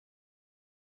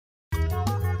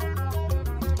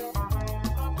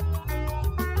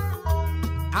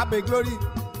Abe Glory,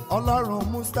 Ọlọ́run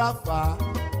Mustapha,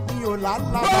 ní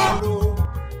Ọ̀làlábàrò,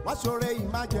 wọ́n ṣoore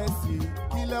emergency.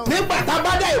 Nígbà tá a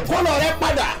bá dá ìkólọ rẹ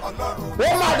padà, ó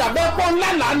máa dàbẹ́ pọ́ ńlá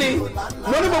lánìí.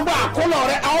 Mo ní gbogbo àkólọ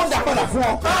rẹ, a ó dà padà fún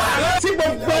ọ. Tí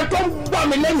gbogbo ẹ tó ń gbọ́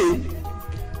mi lẹ́yìn,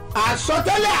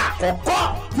 àsọtẹ́lẹ̀ àkọ́kọ́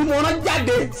tí mo rán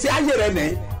jáde sí ayé rẹ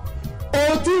nìyí.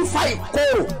 O tún fa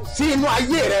ìkorò sí inú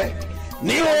ayé rẹ.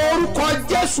 Ní orúkọ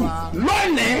Jésù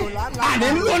lónìí àní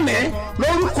lónìí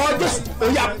lórúkọ Jésù ó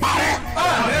yá parẹ́.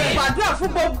 Gbàdúrà fún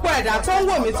gbogbo ẹ̀dá tó ń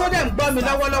wò mí tó dẹ̀ ń gbọ́ mi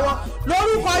lọ́wọ́lọ́wọ́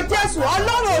lórúkọ Jésù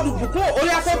Ọlọ́run olùbùkún orí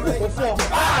afẹ́bùkún fún ọ.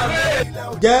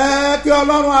 Jẹ́ kí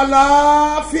Ọlọ́run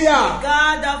àlàáfíà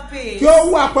God of peace kí ó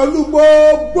wà pẹ̀lú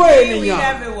gbogbo with ènìyàn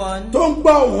everyone tó ń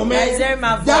gbọ́ ohùn mi that is hearing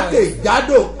my voice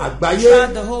jákèjádò àgbáyé.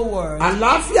 throughout the whole world.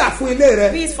 Àlàáfíà fún ilé rẹ,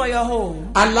 Peace for your home,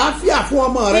 àlàáfíà fún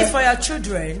ọmọ rẹ, peace for your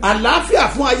children, àlàáfíà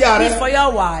fún aya rẹ, peace for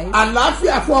your wife,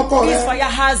 àlàáfíà fún ọkọ peace for rẹ,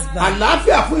 your husband,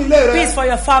 àlàáfíà fún ilé rẹ, peace for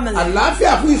your family,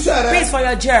 àlàáfíà fún iṣẹ́ rẹ, peace for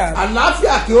your job.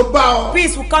 àlàáfíà kí ó bá ọ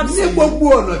Peace will come ní to you gbogbo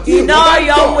ọ̀nà tí in ìwọ bá all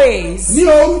your tọ̀. ways. Ní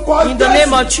orúkọ In the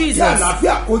name of Jésù Jesus. kí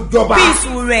àlàáfíà kó jọba Peace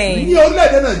will reign ní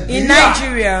orílẹ̀-èdè in Nàìjíríà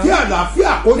Nigeria. kí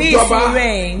àlàáfíà kó Peace jọba will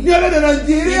reign ní orílẹ̀-èdè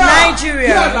Nàìjíríà in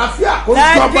Nigeria. kí àlàáfíà kó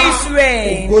Let jọba peace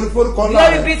reign. ògo ni forúkọ ńlá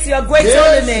Glory rẹ. be to your great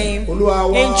holy name. Olúwa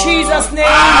wa. In Jesus' name,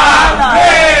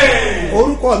 Àmín.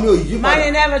 Orúkọ mi ò yí my name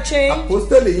padà. never change.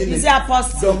 Apostoli yìí ni Is the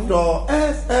apostle. Dr.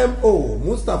 SMO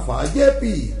Mustapha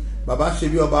JP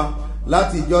Babasebioba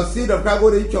láti ìjọ Seed of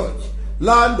Christ Church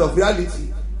Land of Reality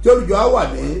tí olùjọ á wà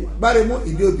ní Gbáremú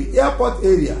Ìdíòbí Airport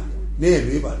area ní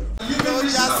ìlú Ìbàdàn. Kí ló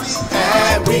já sí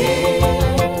ẹ̀rí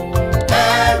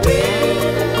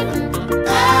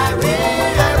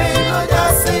ló já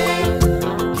sí?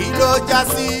 Kí ló já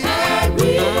sí?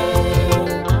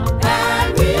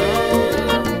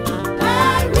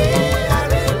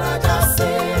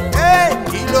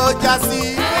 Kí ló já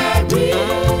sí?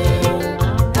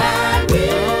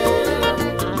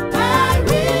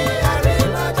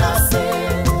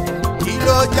 Kí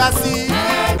ló já sí?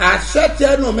 Àṣẹ tí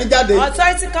ẹnu mi jáde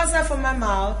Authority comes out from my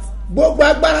mouth. gbogbo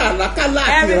agbára àlákálà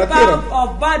àti Every ìrántíràn power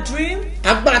of bad dream,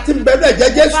 agbára tí ń bẹ ní ẹ̀jẹ̀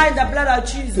Jésù find the blood of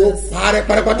tó Jesus. parẹ́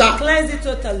pátápátá Cleanse it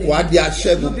totally. wàá di You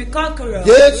aṣẹ́gun be conqueror.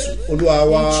 Jésù Olúwa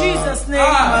wa. In Jesus'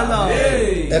 name, my Lord.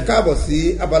 Ẹ káàbọ̀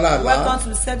sí abala àlá Welcome to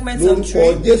the segment of lórúkọ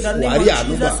dream. In Jésù the name wàrí of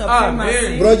ànúgbà. Jesus of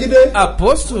mercy. Bùrọ̀jídé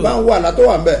Apostle. bá ń wà àlá tó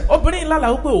wà ń bẹ̀. Obìnrin ńlá la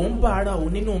wípé òun bá ara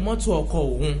òun nínú mọ́tò ọkọ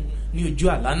òun ní ojú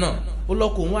àlá náà. Ó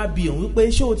lọ́kọ̀ òun wá bi òun wípé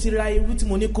ṣé o ti ra irú tí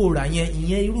mo ní kó rà yẹn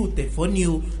ìyẹn irú tẹ̀fọ́ ni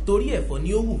o torí ẹ̀fọ́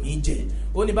ni ó wù mí jẹ.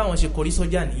 Ó ní báwọn ṣe kọrí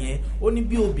sọ́jà nìyẹn. Ó ní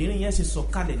bí obìnrin yẹn ṣe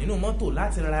sọ̀kalẹ̀ nínú mọ́tò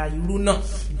láti ra irú náà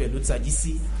ibẹ̀ ló tají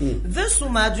sí. This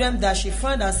woman dreamed that she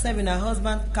found herself in her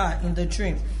husband's car in the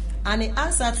dream, and he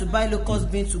asked her to buy locust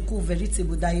beans to cook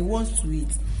vegetable that he wants to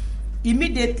eat.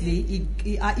 Immediately,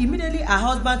 her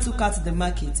husband took her to the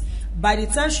market. By the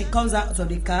time she comes out of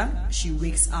the car, she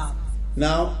wakes up.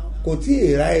 Now kò tí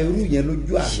ì ra irú yẹn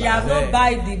lójú She àlá. has not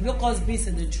buy the locust beans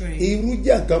in the dream. Irú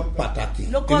jẹ́ nǹkan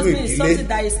pàtàkì Locust nínú beans is ìdílé something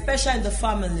that is special in the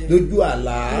family. lójú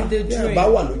àlá In the bí a dream. bá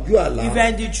wà lójú àlá If you're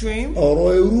in the dream,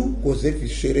 ọ̀rọ̀ irú kò ṣeé fi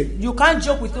ṣeré. you can't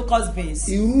joke with locust beans.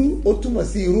 Irú ó túmọ̀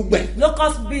sí irúgbìn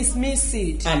Locust beans means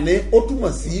seed. àní ó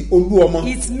túmọ̀ sí olú ọmọ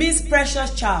It means precious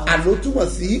child. àní ó túmọ̀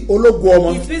sí ológo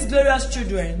ọmọ. It means glorious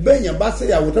children. Bẹ́ẹ̀yàn bá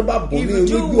ṣèyàwó tó bá bò If ní you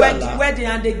do olójú àlá wedding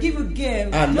and they give you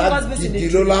gift, àlá locust beans in the gidi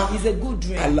dream lọ́lá is a good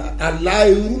dream. àlá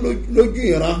irú lójú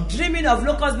ìran Dreaming of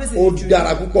locust beans ó in the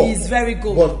dára dream púpọ̀ is very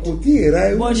good. but kò tí ì ra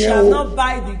irú But you yẹn have o not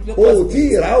buy the o ò locust tí ì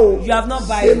beans. rà o You have not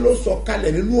buy ṣé it. ló sọ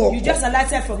kalẹ̀ nínú You ọkọ̀ just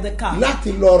alighted from the car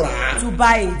láti lọ rà á to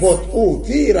buy it. but o ò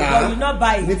tí ì rà á But you not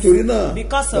buy it. nítorí náà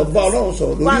Because of ọba this. Ọlọ́run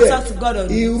sọ̀rọ̀ Go and lórí talk to God on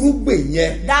ẹ̀ it. irúgbìn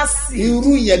yẹn That seed,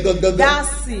 irú yẹn gangan that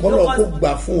seed, kọ́lọ̀ kó locust-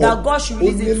 gbà fún ọ that God should ó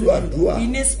release it nílò to you. àdúrà He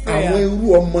needs prayer. àwọn irú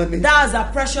ọmọ ni that's a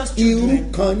precious irú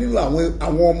children. kan nínú àwọn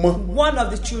ọmọ One of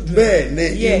the children. bẹ́ẹ̀ ni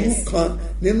irú Yes. kan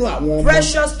nínú àwọn ọmọ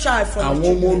Precious child from àwọn the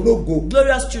ọmọ children. ológo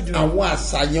Glorious children. àwọn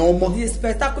àṣàyàn ọmọ The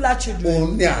spectacular children.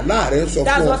 òun ni àlá rẹ sọ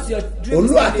That's fún what your dream ọ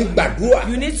is olúwa ti telling you. gbàdúrà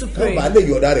You need to pray. kábàá lè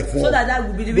yọ̀ọ̀dá rẹ̀ fún So ọ that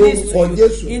will be released to lórúkọ you.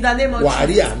 Jésù In the name of wàá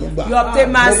rí Jesus. àánú gbà You obtain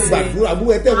mo mercy. gbàdúrà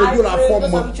gbogbo ẹtẹ ojú ra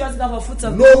fọmọ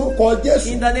lórúkọ Jésù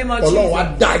In the name of Ọlọ́run Jesus.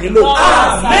 á dá yín lóhùn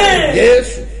Amen.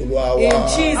 Jésù Olúwa wa. In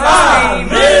Jesus'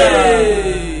 name.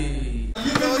 Kí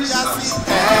ló já sí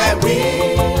ẹ̀rí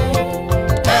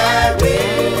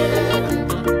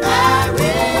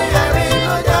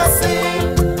ló já sí?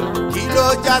 Kí ló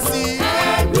já sí?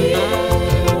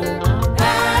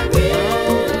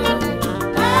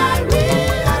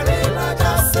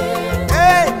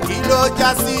 Kí ló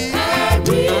já sí?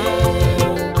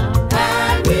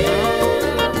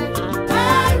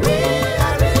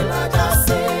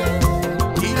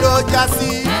 Kí ló já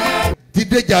sí?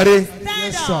 Dídé jàre.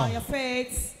 Stand on your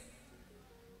feet.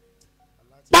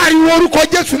 pariwo orúkọ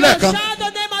Jésù lẹ́ẹ̀kan. Shout the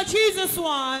name of Jesus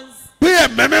once. Bí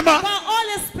ẹ̀mí mímọ́. For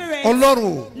Holy Spirit.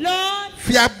 Ọlọ́run. Lord.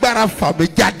 Fi agbára fà mí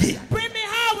jáde. Bring me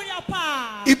out with your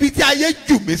power. Ibi tí ayé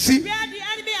jù mí sí. Where the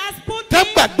enemy has put Tẹ́ me.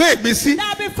 gbàgbé mi sí.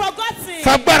 That be forgotten.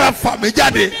 Fagbára fà mí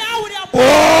jáde. Bring me out with your power. Ó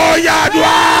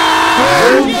yàdùá.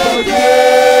 Orúkọ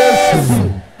Jésù.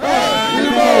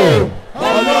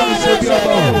 Ọlọ́run ṣe bí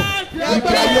ọba o.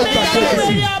 Ibi ayé gbàgbé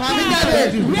sí.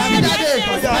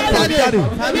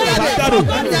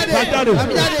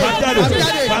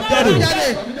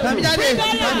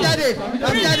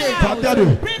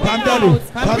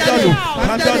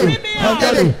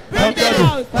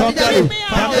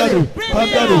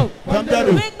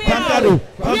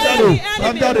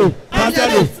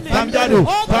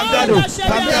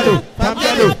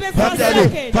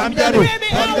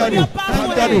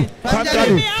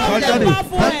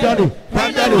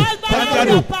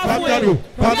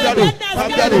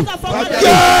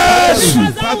 Jésù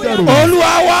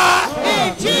Olúwa wa.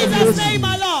 In Jesus' name,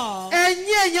 my Lord. ẹ̀yin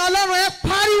èèyàn Ọlọ́run ẹ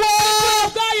pariwo.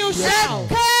 God, you shout.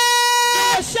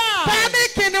 Bẹ́ẹ̀ni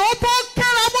kìnìún tó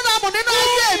kẹ́ra múnamù nínú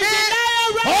ayé mi.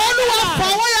 Olúwa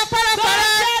fọwọ́ yẹ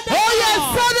pẹ́rẹ́pẹ́rẹ́. Ó yẹ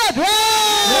sọ́dọ̀ dùn.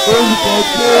 Orúkọ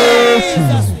Jésù.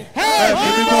 Ẹ̀mí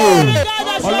mímọ́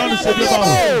Ọlọ́run ṣe bí ọba o.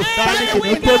 Táyé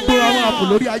kìnìún tó gbó àwọn àpò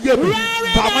lórí ayé mi.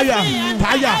 Fàmáyà,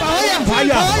 fàyà,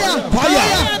 fàyà, fàyà, fàyà,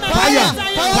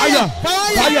 fàyà, fàyà,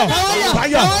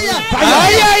 fàyà,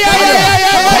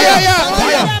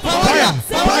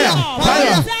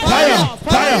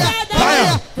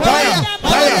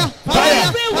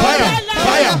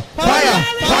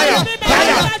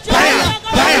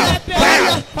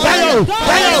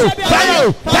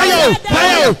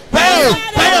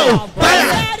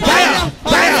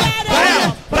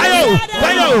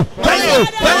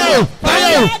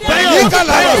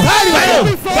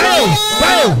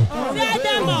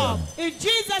 In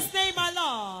Jesus' name, my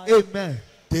Lord. Amen.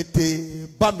 Tètè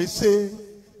bá mi ṣe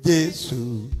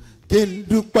Jésù kí n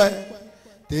dúpẹ́.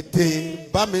 Tètè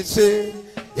bá mi ṣe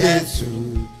Jésù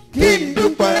kí n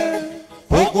dúpẹ́.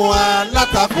 Ogun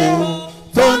alátakò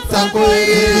tó ń takò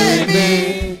èrè mi.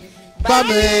 Bá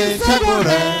mi ṣẹ́gun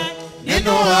rẹ̀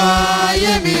nínú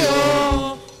ayé mi o.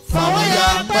 Fàwọn ya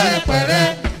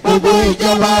pẹ́rẹ́pẹ́rẹ́ gbogbo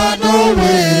ìjọba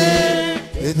lówe.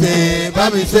 Tètè bá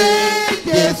mi ṣe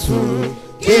Jésù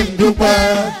kí n dúpẹ́.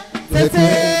 Tètè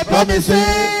bá mi ṣe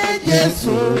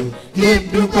Jésù kí n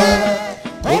dúpẹ́.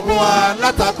 Ogun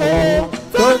alátakò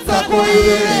tó ń takò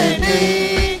ire mi.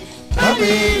 Bá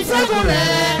mi ṣẹ́gun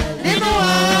rẹ̀ nínú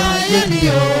ayé mi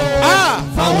o.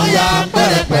 Fàwọn ya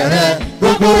pẹ́rẹ́pẹ́rẹ́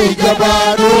gbogbo ìjọba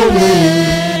lówe.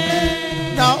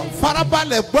 Now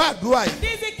farabalẹ̀ gbọ́ àdúrà yìí.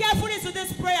 Listen carefully to this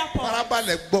prayer point.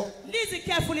 Farabalẹ̀ gbọ́. Listen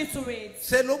carefully to it.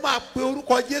 Ṣé ló máa pe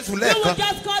orúkọ Jésù You will lẹ́ẹ̀kan?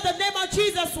 just call the name of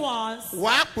Jesus once.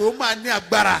 Wàá pè ó máa ní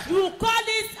agbára. You will call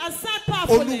it and sound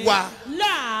powerfully. Olúwa.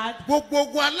 Lord. Gbogbo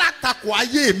ogun alátakò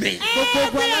ayé mi.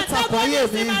 Every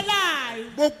antagonist in my life.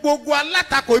 Gbogbo ogun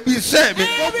alátakò ibi iṣẹ́ mi.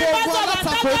 Every battle of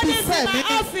antagonism in my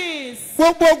office.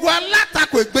 Gbogbo ogun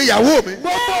alátakò ìgbéyàwó mi. Every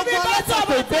battle of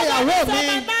antagonism in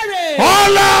my marriage.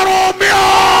 Ọlọ́run mi ò.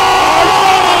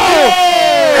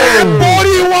 Ẹ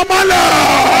borí wọn mọ́lẹ̀.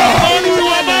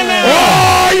 Ó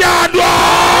yàdùá.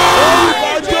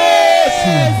 Orúkọ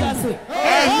Jésù.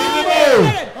 Ẹ̀mí mímọ́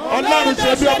Ọlọ́run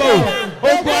ṣe bí ọba o.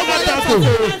 Ogun alátakò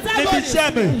níbi iṣẹ́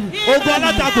mi. Ogun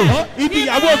alátakò ibi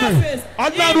ìyàwó mi.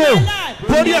 Ọlọ́run o.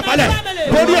 Borí ẹ̀ mọ́lẹ̀.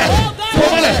 Borí ẹ̀.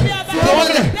 Fọwọ́lẹ̀.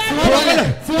 Fọwọ́lẹ̀. Fọwọ́lẹ̀.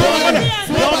 Fọwọ́lẹ̀.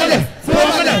 Fọwọ́lẹ̀. Fọwọ́lẹ̀.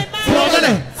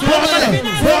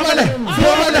 Fọwọ́lẹ̀.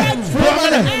 Fọwọ́lẹ̀. Fọwọ́lẹ̀.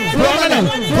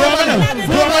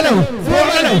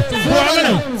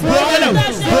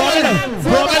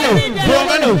 Fọwọ́lẹ̀. Fọwọ́lẹ̀. Fọwọ́lẹ̀.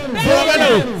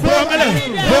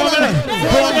 Fọwọ́lẹ̀.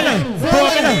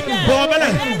 Fọwọ́lẹ̀.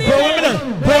 Fọwọ́lẹ̀. Fọwọ́lẹ̀. Fọwọ́lẹ̀. Fọwọ́lẹ̀.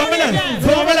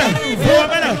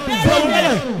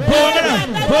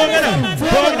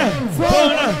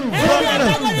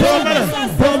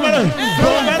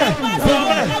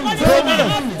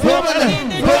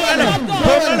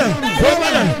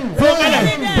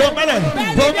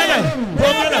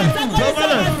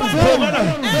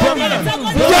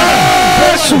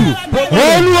 Jésù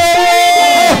Olúwa.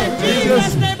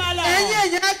 Jesus' name, my Lord. Ẹ̀yin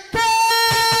èèyàn pé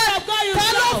ta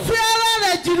ló fi ara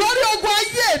rẹ̀ jì lórí ogun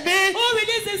ayé mi. Who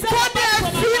released himself Tó ní from my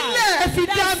ẹ̀fílẹ̀ life?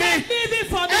 ẹ̀fídà That mi. set me be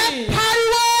for Ẹ me.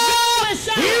 pariwo.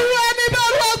 Irú ẹni bẹ́ẹ̀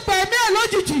ló gbẹ̀mí ẹ̀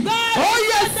lójijì. Ó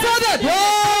yẹ sọ́dọ̀ dé.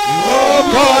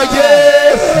 Orúkọ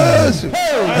Jésù.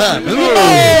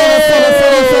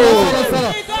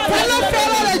 Ta ló fi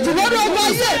ara rẹ̀ jì lórí ogun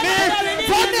ayé mi.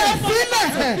 Tó ní ẹ̀fílẹ̀.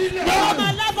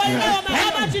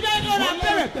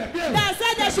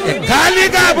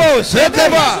 Kálígàbò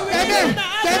ṣètèbà.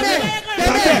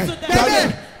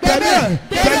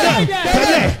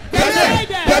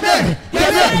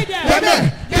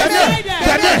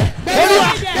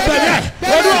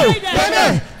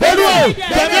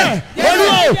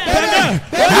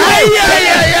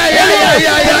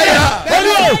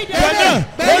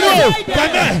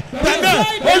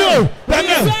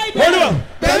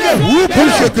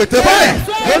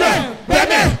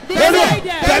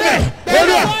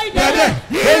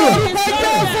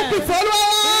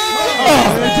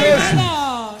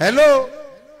 Hello.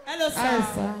 Hello, sir.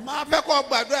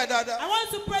 I want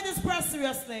to pray this prayer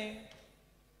seriously.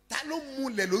 Who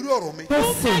make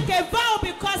a vow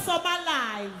because of my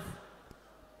life?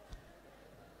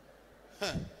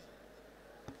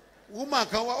 Woman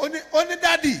kan wá ó ní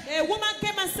daddy. A woman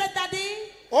came and said,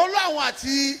 Daddy. Olóhùn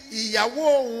àti ìyàwó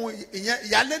òun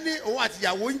ìyálé ní òun àti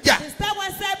ìyàwó ń jà. The star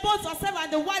one said both herself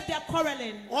and the wife they are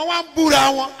quarreling. Wọ́n wá ń búra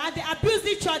wọn. And they abuse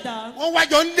each other. Wọ́n wá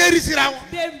jọ ń lérí síra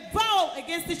wọn. They vow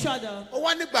against each other. Ó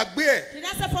wá ní gbàgbé ẹ̀. Did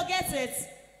I say forget it?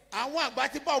 Àwọn àgbà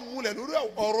ti bá múlẹ̀ lórí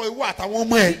ọ̀rọ̀ ìwọ àtàwọn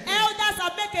ọmọ ẹ̀. Elders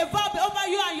have make a vow over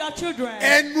you and your children.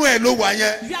 Ẹnu ẹ̀ ló wà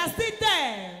yẹn. You are still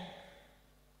there.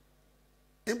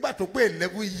 Nígbà tó pé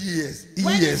 11 years.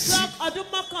 When you struck ọdún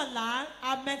mọ́kànlá,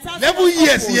 our mental 11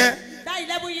 years yẹn. That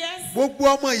 11 years.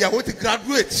 Gbogbo ọmọ ìyàwó ti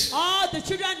graduate. All the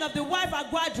children of the wife are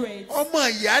graduates.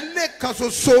 Ọmọ ìyálé kan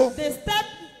ṣoṣo. The step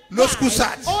Low school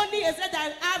cert. Only is that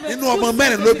I have a Nínú school ọmọ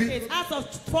mẹ́rin ló bí. certificate out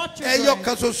of 4 children. Ẹyọ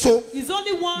kan ṣoṣo. Is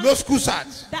only one Low school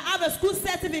cert. that have a school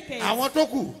certificate. Àwọn tó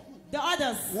kù. The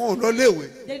others. Wọn ò lọ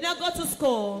léèwé. They did not go to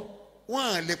school.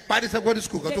 Wọ́n lè parí secondary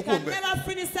school kan They tó kù can bẹ́ẹ̀. never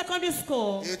finish secondary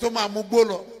school. Èyí tó máa mú gbó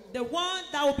lọ. The one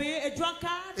that will be a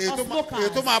drunkard Èyí or tó smoker.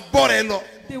 máa bọ́ rẹ̀ lọ.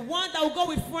 The one that will go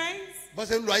with friends.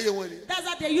 Bọ́sẹ̀ ń lo ayé wọn ni. That's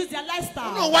how they use their Náà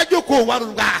lifestyle. wá jókòó wá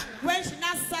lóun gbà. When she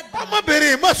now sat down,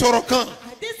 Ọmọbìnrin má sọ̀rọ̀ kan.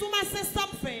 this woman said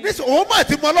something Nísìnyí òun máa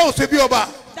ti mọ Ọlọ́run ṣe bí ọba.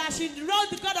 that she wrote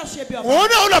the God of Shebioma. Òun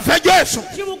náà ó lọ fẹjọ́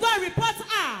ẹ̀sùn. She will go and report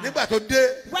her. Nígbà tó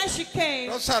dé When she came,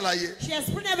 lọ ṣàlàyé. she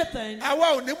explained everything.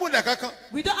 Àwa ò ní múlẹ̀ kankan.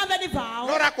 We don't have any vow.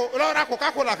 Lọ́ra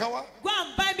Coca-Cola kan wá. Go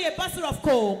and buy me a bottle of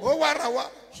Coke. Ó wá ra wá.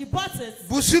 She bought it.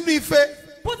 Bù sínú ife.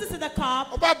 Put it in the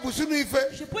cup. Ó bá bù sínú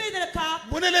ife. She put it in the cup.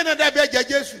 Mo nílé náà dàbí ẹ̀jẹ̀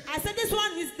Jésù. I said, this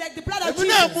one is like the blood of Èmi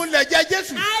náà Jesus. múlẹ̀ ẹ̀jẹ̀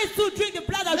Jésù. I too drink the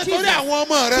blood of Nítorí Jesus. àwọn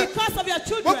ọmọ rẹ. Because of your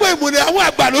children. Gbogbo ìmùlẹ̀ àwọn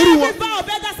àgbà lórí Every wọn. vow of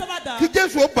elders over them. Kí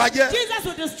Jésù ó bàjẹ́. Jesus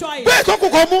will destroy it. Bẹ́ẹ̀ tó kù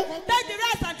kọ́ mú. Take the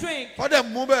rest and drink. Ọdẹ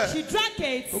mú bẹ́ẹ̀. She drank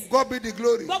it. To God be the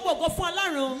glory. Gbogbo ògo fún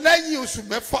Ọlọ́run. Lẹ́yìn oṣù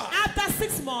mẹ́fà. After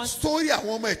 6 months, Story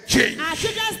àwọn ọmọ ẹ̀ change. our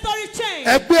children's story changed.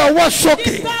 Ẹgbẹ́ ọwọ́ sókè.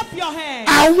 Lift up your hand.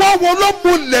 Àwọn wo ló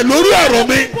múlẹ̀ lórí ọ̀rọ̀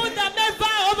mi? People that made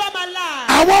vow over my life.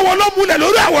 Àwọn wo ló múlẹ̀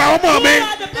lórí àwọn ọmọ mi?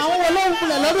 Àwọn wo ló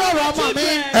múlẹ̀ lórí ọ̀rọ̀ ọmọ mi?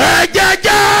 Ẹ̀jẹ̀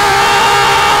jẹ́.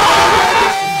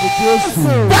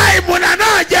 Bá ìmùlẹ̀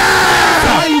náà jẹ́.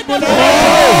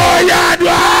 Ó yá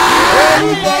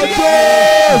dùn.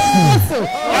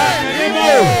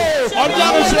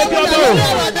 Ọlọ́run ṣe bí ọmọ o.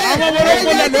 Àwọn ọmọ rẹ̀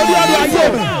múlẹ̀ lórí ọ̀rọ̀ ayé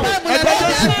mi.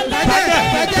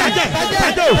 Ẹ̀jẹ̀ Jésù.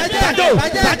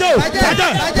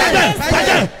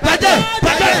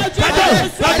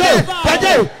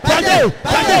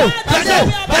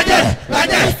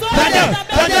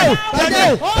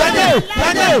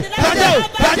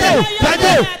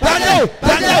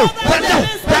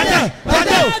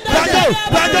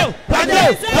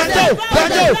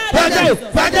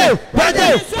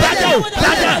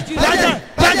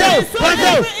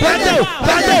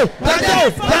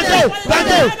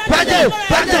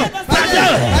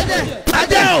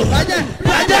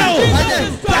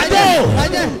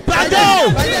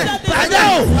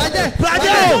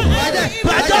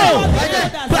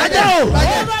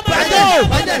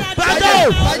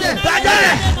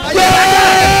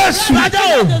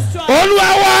 Olúwa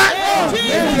wa.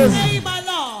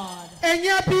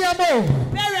 Ẹ̀yin abiyamọ.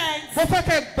 Parents. Mo fẹ́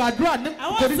kẹ́ gbàdúrà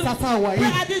nítorí tata wà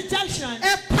yìí. At this junction.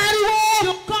 Ẹ pariwo.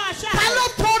 You call a shout. Ta ló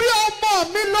torí ọmọ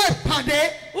mi lọ ìpàdé?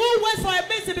 Who went for a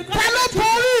meeting because Ta ló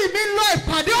torí mi lọ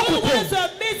ìpàdé Who òkùnkùn? went to a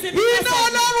meeting Iná because of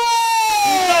Ọlọ́run.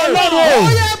 Ọlọ́run.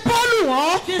 Ó yẹ bọ́ọ̀lù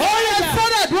wọn. Ó yẹ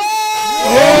sọ́dọ̀ dúró.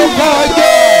 Orúkọ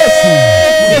Jésù.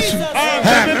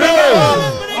 Ẹ̀mí mẹ́wọ̀.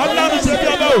 Ọlọ́run ṣe bí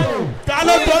ọmọ o. Ta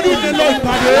ló torí mi lọ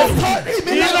ìpàdé?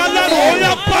 Iná Ọlọ́run ó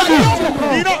yẹ pálù.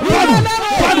 Iná pálù.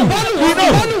 Pálù. Iná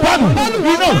pálù.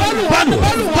 Iná pálù. Pálù.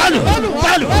 Pálù. Pálù.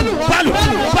 Pálù.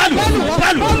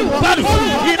 Pálù. Pálù.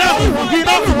 Iná.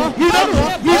 Iná. Iná.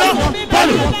 Iná.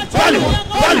 Pálù. Pálù.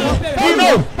 Pálù. Iná.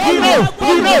 Iná.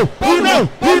 Iná. Iná.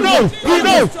 Iná. Iná.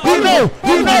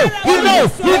 Iná. Iná.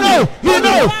 Iná.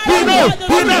 Iná.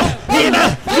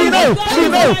 Iná.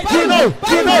 Iná. Iná.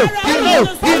 Iná.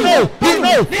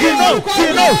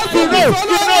 Iná.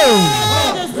 Iná.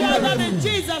 in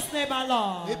Jesus' name, our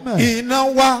Lord. Iná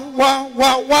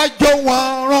wá jó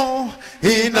wọn rán.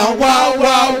 iná wá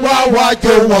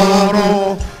jó wọn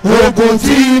run ogun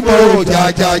tí mo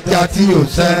jàjàjà tí ò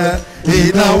ṣẹ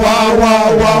iná wá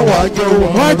jó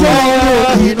wọn run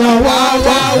iná wá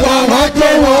jó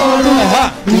wọn run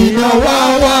iná wá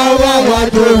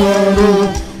jó wọn run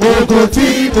ogun tí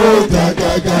mo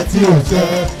jàjàjà tí ò ṣẹ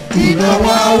iná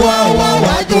wá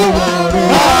jó wọn run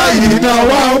iná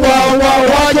wá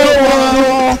jó wọn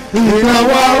run iná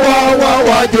wá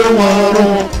jó wọn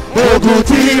run ogun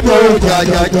tí mo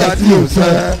jàjàjà tí ò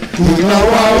ṣẹ iná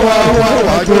wá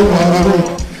jó wọn run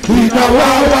iná wá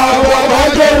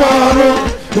jó wọn run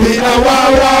iná wá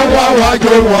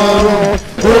jó wọn run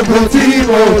ogun tí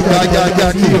mo jàjàjà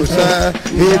tí ò ṣẹ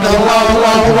iná wá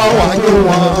jó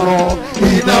wọn run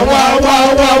iná wá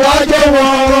jó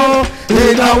wọn run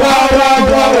iná wá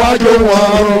jó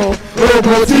wọn run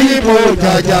ogun tí mo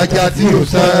jàjàjà tí ò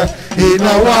ṣẹ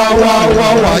iná wá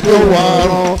jó wọn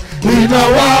run iná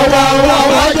wá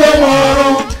jó wọn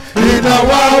run iná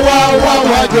wá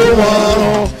jó wọn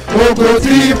run ogun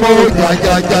tí mo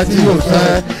jàjàjà tí ò ṣẹ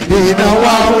iná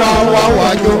wá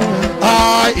jó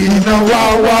iná wá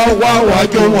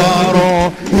jó wọn run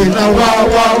iná wá jó wọn run iná wá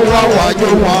jó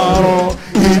wọn run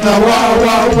iná wá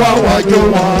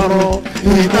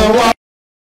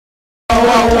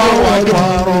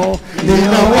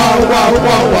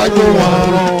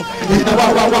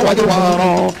jó wọn run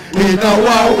iná wá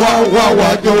jó wọn run iná wá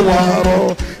jó wọn run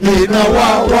iná wá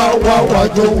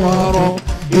jó wọn run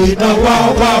iná wá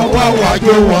jó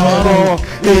wọn run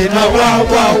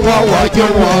iná wá jó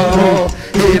wọn run iná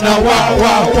wá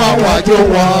jó wọn run iná wá jó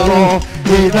wọn run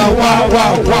iná wá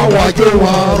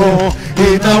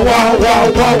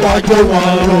jó wọn run iná wá jó wọn run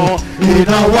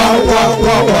iná wá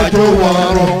jó wọn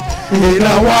run iná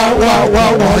wá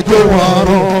jó wọn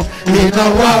run iná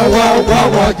wá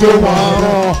jó wọn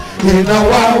run iná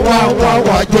wá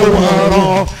jó wọn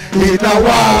run iná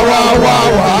wá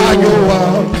jó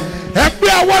wọn.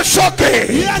 Ẹgbẹ́ àwọn sókè.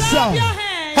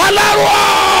 Ọlọ́run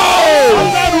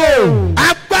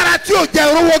agbára tí ò jẹ́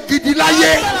rówó gidi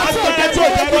láyé.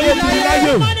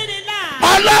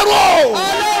 Ọlọ́run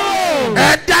ẹ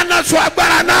dáná sun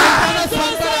agbára náà.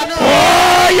 Ó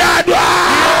yàdùá.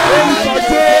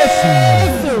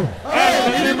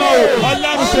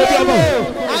 Ọlọ́run ṣe bí ọmọ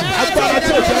agbára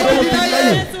tí ò jẹ́ rówó gidi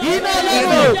láyé.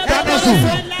 Dáná sun.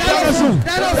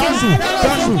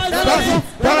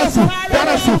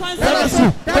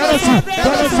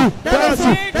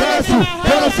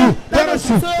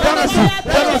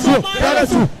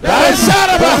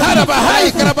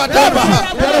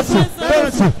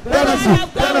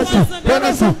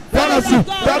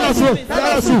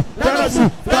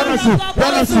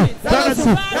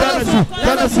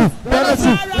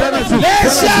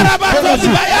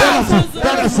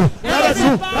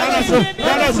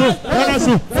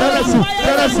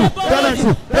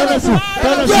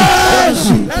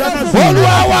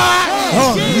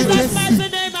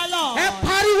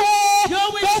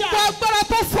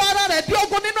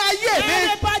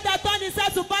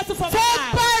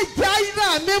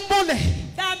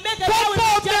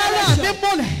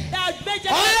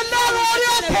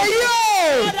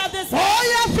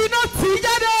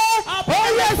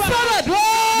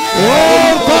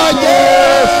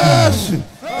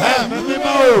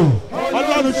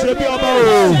 Ọlọ́run ṣe bí ọmọ o.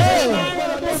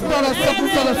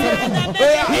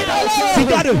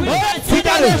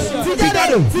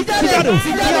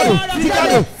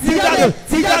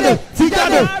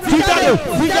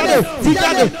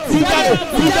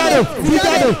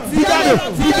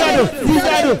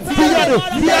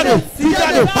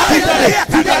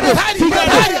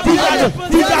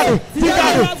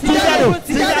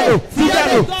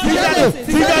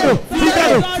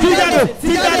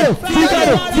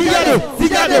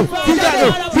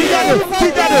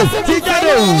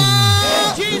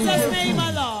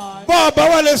 Bọ́ọ̀bá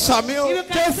wà lè sàmì o.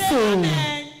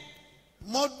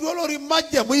 Mo dúró lórí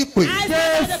májẹ̀mú ìpè.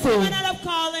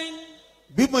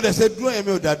 Bí mo dẹ̀ ṣe dúró yẹn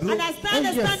mi ò dá dúró.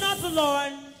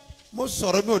 Mo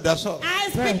sọ̀rọ̀ mi ò dá sọ̀rọ̀.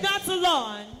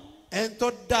 Ẹn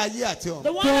tó dá ayé àti ọ̀run.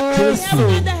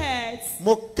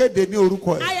 Mo kéde ní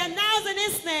orúkọ ẹ̀.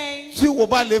 Tí wo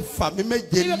bá lè fà mí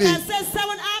méje lé.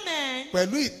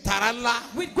 Pẹ̀lú ìtara ńlá.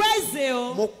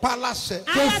 Mo pa láṣẹ.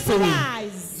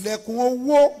 Lẹ̀kùn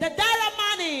owó.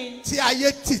 Tí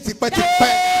ayé tì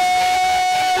tipẹ́tipẹ́.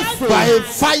 By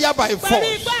fire by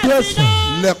force.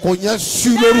 Lẹ̀kùn yẹn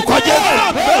ṣú lórúkọ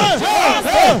Jésù.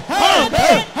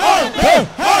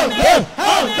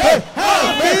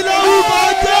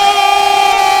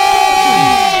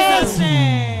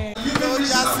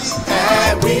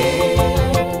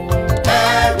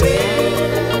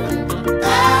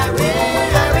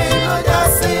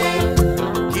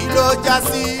 Kí ló já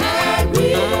sí?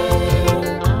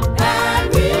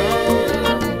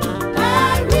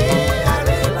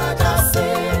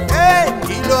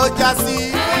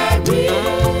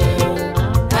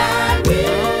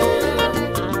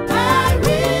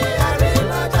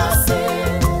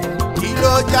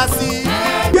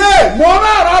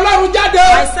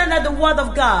 under the word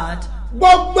of God.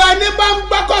 Gbogbo ẹni bá ń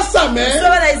gbọ́kọ̀ sàmẹ́. So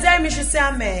when I say me should say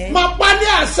amen. Máa pa ní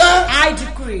àṣẹ. I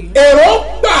decree.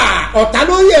 Èròǹgbà ọ̀tá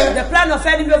ló yẹ. The plan of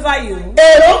enemy over you.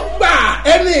 Èròǹgbà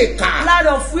ẹni ìkà. Plan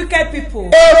of wicked people.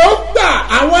 Èròǹgbà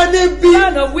àwọn ẹni bí.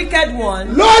 Plan of wicked one.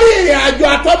 Lórí ìrìn àjò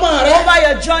àtọmọ rẹ. Over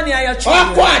your journey and your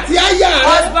children. Ọkọ àti aya rẹ.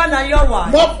 Husband and your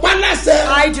wife. Mo pa láṣẹ.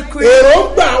 I decree.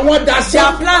 Èròǹgbà àwọn dasẹ́.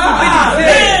 Their plan will be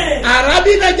defeated.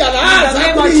 Àràbí Nàìjíríà In the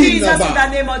name of àṣàkùnrin Jesus. ìnàbà. In the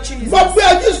name of Jesus. Mo gbé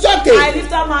ojú sókè. I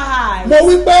lift up my eyes. Mo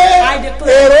wí pé I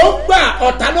declare. èròǹgbà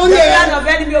ọ̀tá lórí The ẹ̀. plan of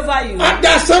enemy over you.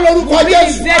 Adásẹ́ lórúkọ Be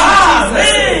Jésù.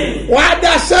 defeated. Wà á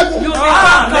dá sẹ́gun. You will be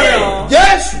conqueror.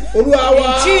 Jésù Olúwa wa.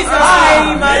 In Jesus'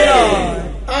 name, my Lord.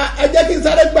 Ẹ jẹ́ kí n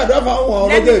sáré gbàdúrà fún àwọn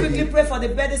Let me ọlọ́jọ́ quickly ìbí. pray for the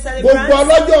birthday Gbogbo celebrants.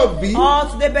 ọlọ́jọ́ bí. All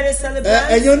today birthday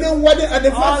celebrants. Ẹ̀yin oní wedding All of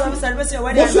anniversary. you celebrating your Mo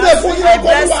wedding súnlẹ̀ fún yín anniversary. I ọkọ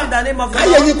bless Olúwa. you in the name of the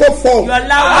Káyé yín Lord. kò fọ̀. You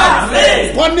allow us.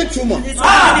 Kọ́ nítumọ̀. It's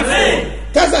beautiful.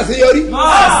 Kẹ́sà sí yọrí.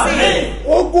 See,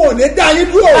 Ogun ò ní dá yín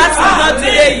dúró. that will not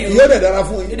delay you. Yóò dẹ̀ dára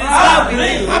fún It yín. is well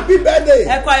with you. Happy birthday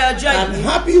Ẹ̀kọ́ ayọ̀ ọjọ́ and ìbí.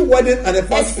 happy wedding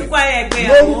anniversary. Ẹ̀sìnkú ayọ̀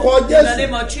ẹ̀gbéyàwó. Lórúkọ In the Jésù.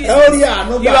 name of Jesus. Ẹ ó rí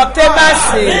àánú You gbà. obtain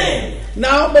mercy.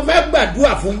 Now mo fẹ́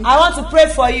gbàdúrà fún yín. I want to pray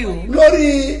for you.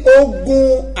 Lórí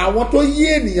ogun àwọn tó yí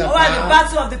ènìyàn Over the ká.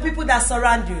 battle of the people that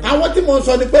surround you. Àwọn tí mo ń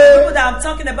sọ ni People pé that I'm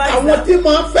talking about is àwọn the tí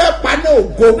mo fẹ́ paná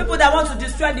ògo. people that want to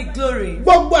destroy the glory.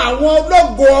 Gbogbo àwọn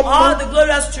ológo All ọmọ the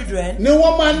glorious children, ni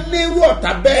wọ́n máa ń nírú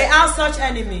ọ̀tá they bẹ́ẹ̀. have such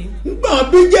enemy.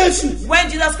 Ngbọ̀n bí Jésù When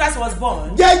Jesus Christ was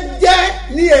born,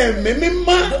 jẹ́jẹ́ ní ẹ̀mí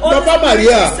mímọ́ the Holy lọ́ba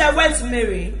Màríà. Spirit went to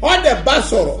Mary Ọ̀dẹ̀ bá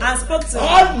sọ̀rọ̀. and spoke to Ọ̀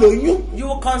her. lóyún. You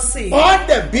will conceive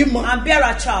Ọ̀dẹ̀ bímọ. and bear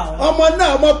a child, Ọmọ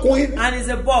náà ọmọkùnrin. and is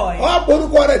a boy. Ọ̀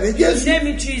porúkọ rẹ̀ ní You Jésù. name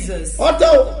it Jesus. Ọ̀tẹ̀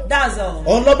o. That's all.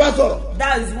 Òun lọ́ba sọ̀rọ̀.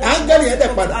 That is what Áńgẹ́lì yẹn dẹ̀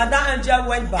spoke to, padà. and that angel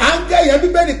went back. Áńgẹ́lì yẹn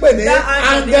Bíbélì pè ní That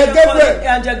angel, Áńgẹ́l they call Gabriel it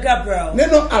Angel Gabriel.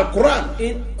 nínú Al-Quran.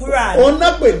 In Quran, Òun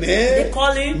náà pè ní they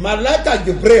call him Màláíkà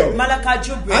Jibril. Malaka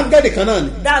Jubril. Áńgẹ́lì kan náà ni.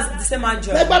 That's the same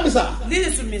angel. Lẹ́gbàá mi sà.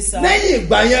 Listen to me, sir. Lẹ́yìn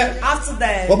ìgbà yẹn, After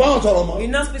that, bàbá wọn sọ̀rọ̀ mọ́. we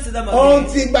not speak to them Ohun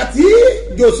again. ti ìgbà tí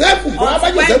Joseph tó wá bá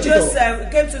Until when Joseph sọ̀rọ̀.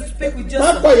 Joseph came to speak with Má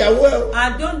Joseph, kọ ìyàwó ẹ o.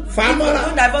 and don't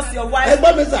Fàmọ́ra. divorce your wife.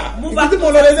 Ẹgbọ́n mi sà. Move Ibi back tí to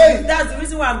mo lọ lélẹ́yìn. That's the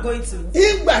reason why I'm going to.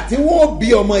 Ìgbà tí wọ́n bí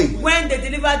ọmọ yìí. When they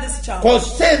deliver this child, Kò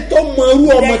sẹ́ni tó mọ irú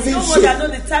ọmọ there is tí no ń one that ṣe. know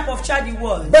the type of child he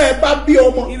was. Bẹ́ẹ̀ bá bí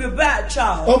ọmọ. If you bear a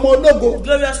child, Ọmọ ológo.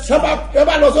 glorious Tọ́ba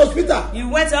child, lọ sí hospital. you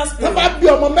went to hospital. Tọ́ba bí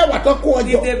ọmọ mẹ́wàá tó kún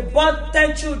If ọjọ́. they born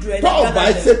 10 children, Tọ́ ọ̀bà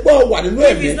gather ṣe them. pé ọ wà nínú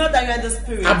If ẹ̀mí. it's not that you're in the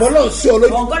spirit, Àbọ̀lọ́ sí ọ but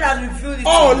lójú. God has revealed it.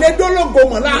 Ọ̀ to you. lé dólógo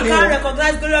mọ̀ You láàrin can't wọn.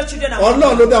 recognize glorious children. and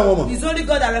Ọlọ́run ló dá wọn mọ̀. It's only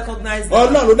God that recognizes them.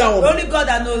 Ọlọ́run ló dá wọn mọ̀. Only God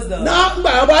that knows them. Náà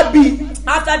gbà wọ́n bá bí.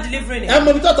 After delivering Ẹ it, mọ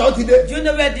ibi tọ́ta ó ti dé. do you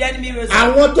know where the enemy was?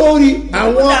 Àwọn tó rí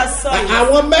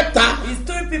àwọn mẹ́ta. It's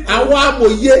 3 people. Àwọn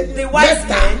amòye The wise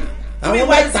mẹ́ta. men. Three Àwọn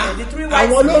wise mẹ́ta. men. The 3 wise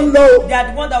Àwọn ló ń men. lọ o. They are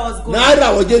the one that was going. Náírà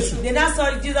wọ Jésù. They now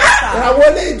saw Jesus star. Ìràwọ̀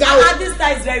ilé ìga o. And this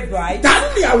star is very bright. Ta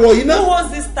ní àwọ̀ yìí Who náà?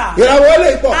 owns this star? Ìràwọ̀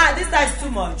ilé ìpọ̀. This star is too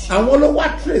much. Àwọn ló wá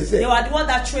tírèsì They ẹ̀. were the one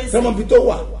that traced Sọmọ him. bí tó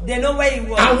wà. They know where he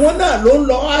was. Àwọn náà ló ń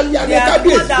lọ ayálé They are the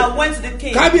one kábíyèsí. that went to the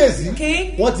king. Kábíyèsí.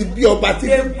 King. Wọ́n ti bí ọba tí.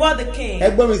 They brought the king.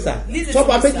 Ẹgbọ́n mi sà. Listen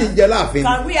Sọ́ba to me, méjì ń sir. jẹ láàfin.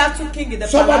 Can we have 2 kings in the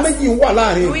Sọ́ba palace? méjì ń wà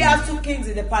láàrin. Do we have 2 kings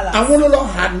in the palace? Àwọn ló lọ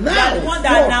They are the announce one fún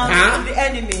that announced to ọ̀tá. the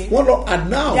enemy Wọ́n lọ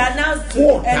announce They announced to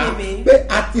fún the ọ̀tá enemy pé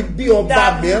a ti bí ọba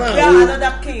that we mìíràn bear o.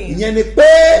 another king. Ìyẹn ni pé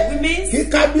We mean kí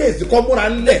kábíyèsí kọ́ múra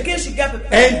the ńlẹ̀. king should get Ẹni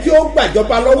prepared. tí ó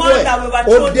gbàjọba lọ́wọ́ One that we ẹ̀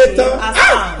were ó dé chosen tán. as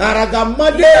found.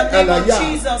 Àràgàmọ́dé In the name of àlàyé.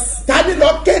 Jesus. Tani lọ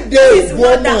kéde Who is the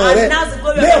ògùn one that ọmọ rẹ̀ announced the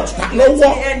glory ní of ọ̀tá the children to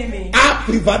lọ́wọ́ the enemy? á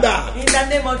pìrìfàdà. In the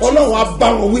name of Ọlọ́run á Jesus. bá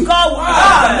wọn wí. God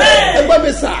will be Ẹgbọ́n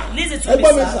mi sà. Listen to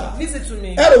Ẹgbọ́n mi me, sà. sir. Listen to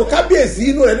me. Ẹrù kábíyèsí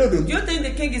inú rẹ̀ lòdò. Do you think the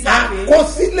king is happy?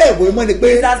 Àkọsílẹ̀ ìwé mọ́ ni pé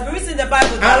It has been written in the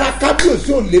Bible ara that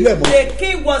kábíyèsí ò lélẹ̀ mọ́. the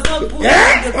king was not good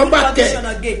in the good Ọba kẹ̀ condition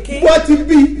again. King, wọ́n ti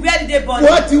bí where did they born?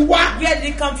 wọ́n ti wá. Where did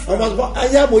he come from? Ọmọ sọ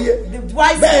ayé amòye. The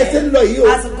wise Bẹ́ẹ̀ ṣe ń lọ yìí o.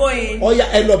 men as going, Ọya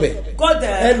ẹ lọ bẹ̀. go Ẹ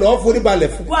there, lọ forí balẹ̀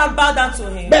fún. go and bow down to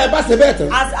him. Bẹ́ẹ̀ bá ṣe bẹ́ẹ̀ tán.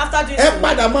 As after doing Ẹ so,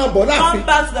 padà máa bọ̀ láàfin. come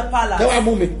back to the Ẹ wá palace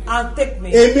mú mi. and take me.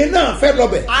 Èmi náà fẹ́ lọ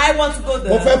bẹ̀. I want to go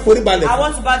Mo there. fẹ́ forí balẹ̀ I fún.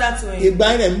 want to bow down to him. Ìgbà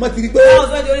yẹn mọ́ ti rí pé That was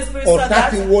when the Holy Spirit saw ọ̀tá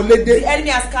that ti wọlé dé. the enemy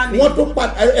has come in. Wọ́n tún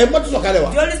padà ẹ mọ́ tún sọ̀kalẹ̀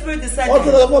wá. The Holy Spirit descended. Wọ́n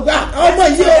tún lọ fún ọgbà ọmọ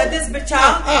Yes, yìí so o. that this big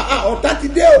child, Ọ̀tá ti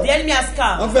dé o. the enemy has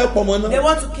Wọ́n come. fẹ́ pọ̀ mọ́ They náà.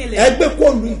 want to kill him. Ẹ gbé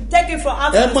kóòlù yìí. Take him from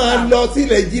out Ẹ of the máa town. lọ sí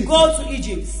ilẹ̀ Egypt. Go to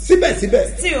Egypt.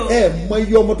 Síbẹ̀síbẹ̀ Still, ẹ mọ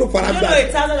iye ọmọ tó fara You gbà. know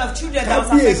a thousand of children that was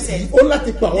Kábíyèsí affected. ó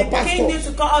láti pa àwọn The king needs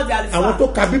pásítọ̀. to call all the Àwọn tó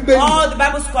Alpha. ka Bíbélì. All the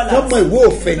Bible scholars. Wọ́n mọ ìwé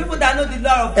òfin. People that know the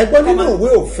law of Ẹgbọ́n nínú command- ìwé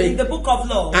òfin in the book of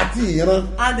law àti ìran.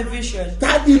 and the vision.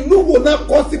 Tàbí ìlú wo náà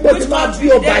kọ́ sí bó ti Which máa country bí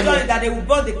did ọba they join yẹn. that they will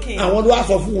burn the king? Àwọn ló wá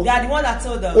sọ fún They wọn. are the one that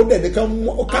told them. Ó dẹ̀ nìkan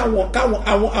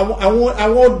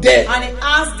àwọn dẹ. And he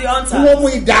asked the Kí wọ́n hunters mú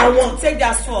idà wọn. to take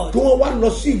their sword Kí wọ́n wá lọ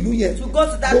sí ìlú yẹn. to go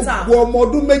to that town. Gbogbo ọmọ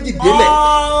ọdún méjì délẹ̀.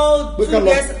 All Pé ká 2 lọ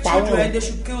years pa wọ́n. children, they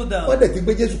should kill them. wọ́n dẹ̀ ti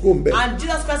gbé Jésù kó ń bẹ̀. And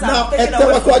Jesus Christ Now, has taken ẹ tẹ́wọ́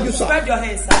away from síwájú you. sá. Spread your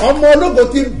hands, sir. ọmọ ológo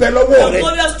ti ń bẹ lọ́wọ́ The rẹ̀.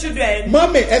 glorious children.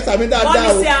 mọ́mì ẹ sàmì dáadáa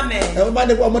o. Mommy say amen. ẹ máa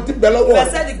ní ọmọ tí ń bẹ lọ́wọ́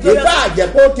They said the glorious- ìbá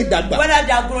àjẹpọ̀ ti dàgbà. Whether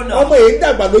they are grown up. ọmọ yìí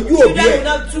dàgbà lójú òbí Children ẹ̀. will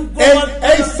not too grow up.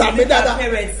 ẹ sàmì dáadáa.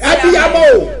 Parents. abiyamọ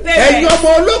o ẹ̀yin ọmọ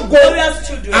ológo Glorious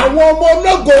children. àwọn ọmọ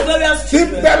ológo Glorious ti ń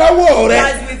children. bẹ lọ́wọ́ rẹ̀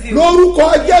Rise with you. lórúkọ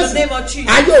In the Jésù name of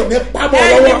Jesus. ayé ò ní pamọ́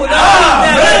Enemy will lọ́wọ́. not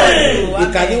be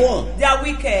ìkà ni wọ́n. They are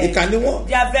wicked. ìkà ni wọ́n.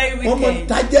 They are very wọ́n mọ wicked.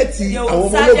 tájẹ́tì They àwọn will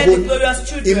ọmọ target ológo the glorious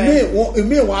children.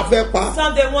 ìmí wọn á fẹ́ pa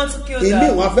Some they want to kill them. ìmí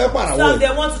wọn á fẹ́ pàràwọ̀ Some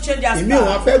they want to change their ìmí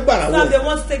wọn á fẹ́ gbàràwọ̀ Some they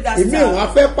want to take their ìmí wọn á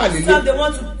fẹ́ pàlélé Some they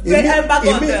want to break embargo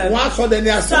on ìmí them. wọn á sọ dẹni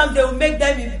àṣà Some they will make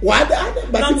them wà á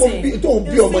gbà tí mo bí tó ń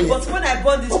bí ọmọ yẹn But when I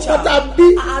born this ọmọ child, tá a bí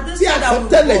this tí child that will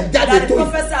àsọtẹ́lẹ̀ born, jáde that the tó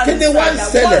prophecy has yìí kí ni wá ń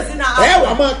said, ṣẹlẹ̀ that what's in our ẹ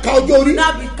wà máa ka ọjọ́ orí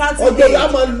now be counting ọjọ́ orí age. a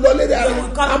máa lọ lédè ara They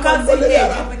will a máa counting lọ lédè age,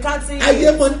 ara they will counting ayé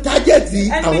age. máa ń tájẹ́tì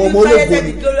Enemy àwọn will ọmọ ológo target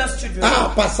ni the glorious children.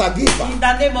 pasagiba In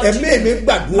the name of ẹ̀mí Jesus. mi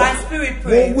gbàdúrà My spirit mo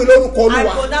pray. wí lórúkọ I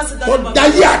Olúwa pronounce in the tó name of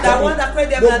dáyé Jesus. That àtọ̀run one that pray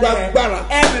them gbogbo that they agbára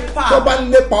every tó power bá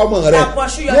ń lépa ọmọ rẹ that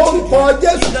pursue your lórúkọ children.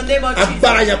 Jésù In the name of Jesus.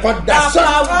 agbára yẹn kọ́ That dasán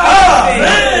power will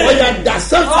fail. ọ̀yà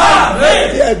dasán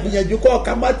tí ẹ gbìyànjú kọ́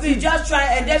ọ̀ka We Matthew just try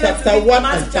endeavor to chapter read 1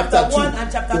 Matthew and chapter 2 1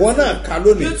 and chapter 2. ìwọ náà kà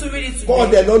lónìí You to read it kọ́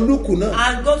today. ọ̀dẹ̀ lọ Lúùkù náà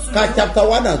And go to ka chapter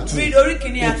 1 and 2 read orí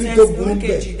kìíní àti ètí tó ẹsẹ̀ burú orí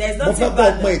bẹ́ẹ̀ kejì. There is mo nothing fẹ́ kọ́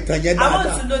bad ọmọ there. ìtàn yẹn I want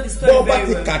dáadáa to know the bọ́ story ọ bá very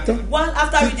ti well. kà tán One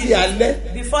after títí reading alẹ́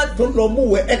it, before tó lọ mú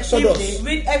wẹ Exodus evening,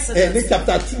 read ní Exodus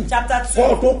chapter 2 chapter 2. kọ́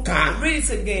ọ tó kà á Read it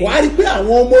again. wàá rí pé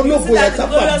àwọn ọmọ You ológo see yẹn that the sábà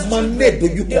glorious máa ń ní children, they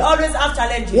ìdojúkọ always have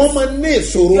challenges. wọ́n máa ń ní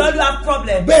ìṣòro They always have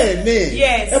problems. bẹ́ẹ̀ ni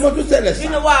Yes. ẹ mọ tó ṣẹlẹ̀ You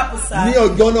sá know what happened, sir? ní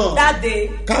ọjọ́ náà That day,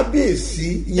 kábíyèsí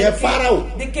ìyẹn Fáráò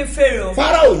the king Pharaoh,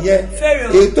 Fáráò yẹn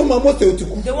Pharaoh. èyí tó mọ Mósè ó ti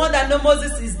kú the one that know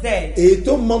Moses is dead. èyí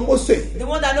tó mọ Mósè The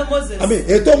one that know Moses.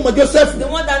 èyí tó mọ Joseph The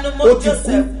one that know ó ti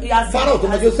Joseph, kú he has Fáráò tó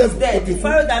mọ has Joseph dead. ó ti kú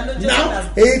Pharaoh that know Joseph now has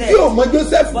èyí dead. tí ò mọ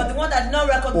Joseph But the one that did not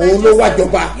recognize òun ló wá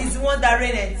Joseph jọba is the one that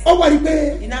reigned. ó wá rí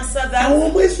pé In answer àwọn that,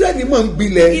 ọmọ Ísírẹ́lì máa ń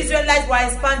gbilẹ̀ Israelites were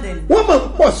expanding. wọ́n máa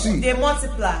ń pọ̀ sí i They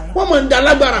multiply. wọ́n máa ń da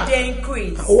lágbára They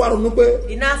increase. ó wá ronú pé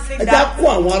In now think ẹja that kó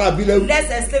àwọn ará abilẹ̀ rú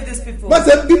let's enslave these people. wọ́n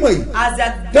ṣe ń bímọ yìí As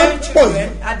their Don't very put children it.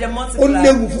 and they Ó multiply.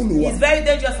 léwu fún ìlú wa. It's very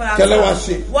dangerous for Kẹlẹ́ wa ourselves.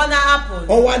 ṣe. What now happened?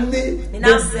 wọ́n wá ní In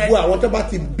our set. gbogbo àwọn tó bá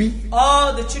ti bí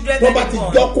All the children Tó that bá they ti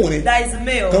born, jọ́kùnrin, that is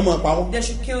male, kán máa pa wọ́n. they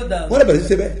should kill them. wọ́n lè bẹ̀rẹ̀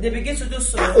sí ṣe bẹ́ẹ̀ They begin to do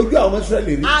so. ojú àwọn ọmọ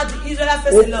Ísírẹ́lì rí And the Israelites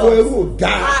face the oko ẹrú law. ò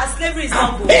dáa Slavery is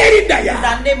not good. àbẹ́rì dàyà In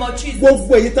the name of Jesus.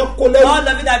 gbogbo èyí tó kó lẹ́rú All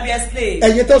of you that be enslaved.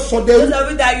 ẹ̀yin tó sọdẹ Those ẹrú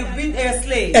of you that you been a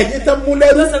slave. ẹ̀yin tó mú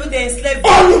lẹ́rú Those of you that enslaved.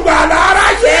 olùgbàlà ara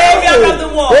yẹ Savior of the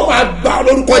world. ó máa gbà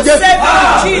lórúkọ Jésù. Savior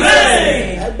of Jesus'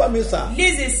 name. ẹ gbọ́ mi sà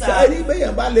Listen, sir. sẹ́ẹ̀rí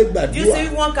bẹ́yẹn bá lè Do you see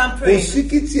gbàdúrà one can kò pray? sí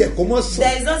kí tiẹ̀ kó mọ́ sàn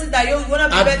There is nothing that you want to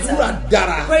be àdúrà better.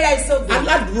 dára Prayer is so good.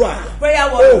 aládùúrà Prayer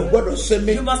ó warrior. gbọ́dọ̀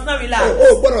sinmi You must not relax.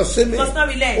 ó gbọ́dọ̀ sinmi You must not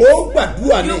relent. ó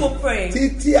gbàdúrà ní You will pray.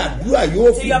 títí àdúrà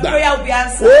yóò fi Till your gbà prayer will be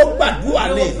answered. ó gbàdúrà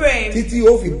You ní will pray. títí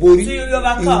yóò fi borí Till you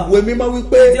overcome. ìwé mímọ́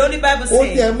wípé The Holy Bible ó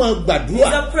says, ní ẹ máa gbàdúrà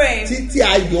is a prayer. títí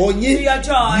ayọ̀ yín Till your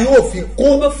joy yóò fi kún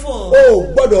will be full.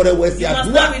 ó gbọ́dọ̀ rẹ̀wẹ̀sì You must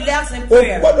àdúrà not relax in ó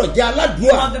prayer. gbọ́dọ̀ jẹ́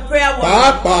aládùúrà You must be prayer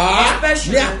warrior. pàápàá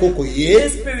Especially ní àkókò yìí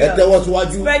this period. ẹ tẹ́wọ́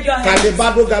síwájú Spread your hands.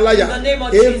 kàlíbádó galaya In the name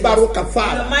of Jesus. èébàrò kàfà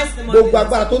In the mighty name of gbogbo Jesus.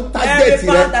 agbára tó ń Every tájẹ̀tì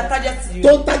power rẹ that targets you.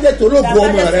 tó ń tájẹ̀tì olóògùn That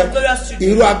ọmọ targets rẹ your glorious children.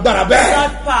 irú agbára bẹ́ẹ̀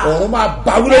Such power. ọ̀run máa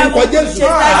báwí lórúkọ Heaven will Jésù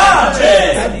chase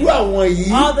that. àdúrà wọ̀nyí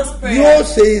All this prayer yóò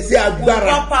ṣe iṣẹ́ agbára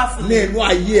will work powerfully ní inú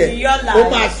ayé in your ẹ̀ life. ó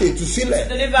máa ṣe ìtúsílẹ̀ To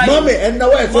deliver you. mọ́mì ẹ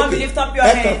náwó ẹ̀ Mommy, sókè lift up your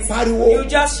ẹ kàn hands. pariwo You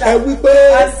just shout. ẹ wí pé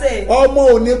I say, ọmọ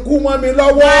ò ní kú mọ́ mi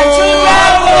lọ́wọ́ My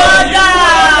children will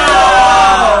die.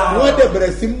 wọ́n dẹ̀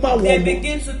bẹ̀rẹ̀ sí máa They wọ̀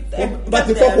begin to bá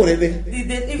ti fọkùnrin ni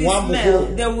if wọ́n á it's mú male, kúrò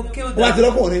they will kill wọ́n á ti them.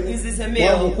 lọ́kùnrin ni If it's a wọ́n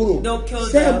á mú male, kúrò they'll kill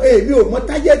sẹ́ẹ̀ them. èmi ò mọ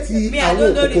tájẹ́tì Me, I àwọn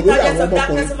don't know the òkòkò lórí targets àwọn of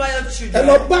darkness ọmọkùnrin over your ẹ children.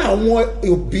 lọ bá àwọn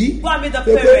òbí Go and meet the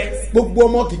pé parents. gbogbo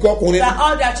ọmọ kìkì ọkùnrin That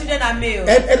all their children are male.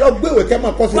 ẹ lọ gbé ìwé kẹ́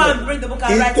máa kọ́ Go and bring the book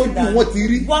and sílẹ̀ write it ìtọ́jú down. wọn ti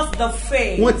rí What's the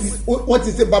fate? wọ́n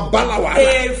ti ṣe babaláwa rẹ̀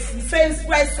They face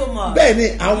Christ so much. bẹ́ẹ̀ ni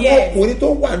àwọn Yes. ọkùnrin tó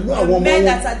wà nínú àwọn The ọmọ men wọn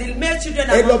that are the male children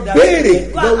ẹ lọ among them. béèrè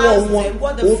Go and lọ́wọ́ ask wọn them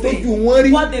what ohun they tójú face. wọn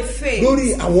rí What they face. lórí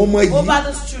àwọn ọmọ yìí Over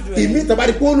those children. ìmí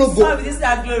ìtàbárí pé ó lógo Some of these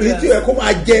are glorious. ìtú ẹ̀ kó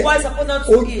máa jẹ What is supposed not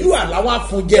to ojú eat. àláwọ̀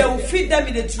àfúnjẹ They will feed them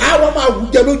in the tree. àwọn máa wù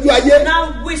jẹ lójú ayé Now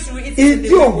wish we eat in the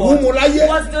ìtí ògùn mu world. láyé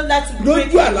What they don't like to lójú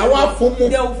drink in the àláwọ̀ world. àfúnmu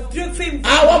They will drink film.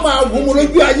 àwọn máa wù mu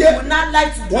lójú ayé They will not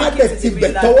like to wọ́n á drink dẹ̀ it ti in the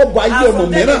bẹ̀ real tọwọ́ life. bọ ayé And ọmọ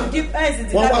from them, mìíràn they will give hands in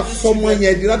the wọ́n life wá of the sọmọ children.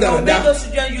 yẹn di They will rádaràda make those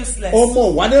children useless. ọmọ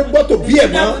wà ní gbọ́tò bí ẹ̀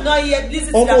mọ́ They will not yet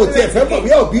listen to ọmọ their ò tiẹ̀ parents fẹ́ mọ̀ again. bí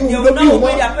òbí They wọn will ló bí not wọn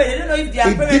obey their parents. They don't know if their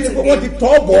ìdí parents ni pé wọ́n ti again.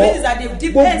 tọ́ bọ̀ bọ̀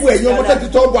gbogbo ẹ̀yin ọmọ tó ti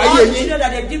tọ́ bọ̀ ayé yín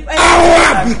àwọn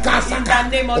àbíkásaka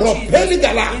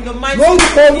rọ̀pẹ́lìgàlà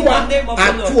lórúkọ olúwa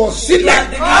àti ọ̀sílẹ̀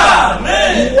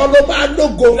ìwọ ló máa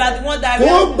lógo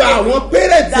tó gba àwọn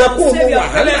pẹ́rẹ́ǹtì ẹ̀kọ́ òun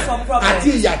wàhálà àti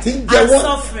ìyà tí ń jẹ wọ́n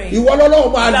ìwọ lọ́lọ́wọ́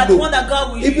máa lò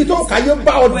ibi tó kàyé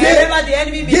bá ọ dé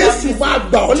Jésù máa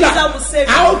gbà ọ́ là á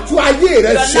ó tú ayé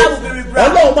rẹ ṣe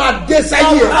ọlọ́run máa dé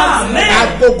sáyé rẹ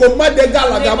àgbògò mọ́dẹ́gà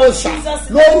làgàmọ́sà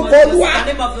lórúkọ olúwa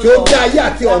tí ó dé ayé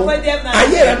àti ọ̀run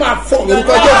ayé rẹ máa fọ̀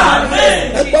lórúkọ Jésù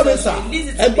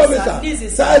ẹ gbọ́ mi sà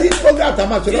sáré program tá a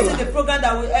máa ṣe lọ́la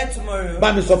bá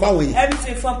mi sọ fáwọn èèyàn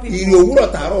ìrì òwúrọ̀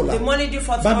tààrọ̀ la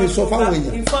bá mi sọ fáwọn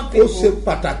èèyàn ó ṣe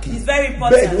pàtàkì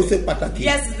bẹ́ẹ̀ ni ó ṣe pàtàkì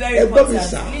ẹ gbọ́ mi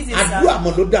sà àdúrà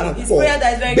mọ̀ ló dára púpọ̀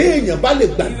béèyàn bá lè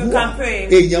gbàdúrà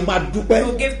èèyàn máa dúpẹ́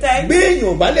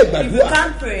béèyàn bá lè gbàdúrà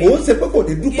kò ń ṣe pé kò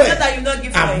ní dúpẹ́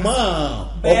àmọ́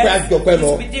ọpẹ́ àjọpẹ́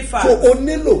lọ so o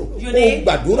nílò kó o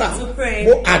gbàdúrà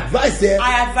mo advice ẹ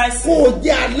kó o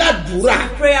jẹ́ aládùúrà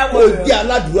kó o jẹ́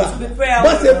aládùúrà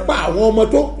bó ṣe pa àwọn ọmọ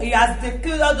tó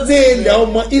ní ilẹ̀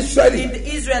ọmọ Israẹli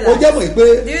o jẹ́ mọ̀ pé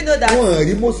wọ́n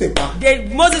rí Mósè pa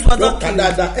lọ́ka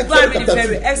dáadáa lọ́ka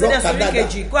dáadáa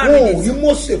wọ́n ò rí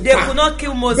Mósè pa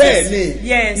bẹ́ẹ̀ ni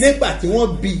nígbà tí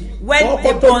wọ́n bí when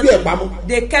they born him,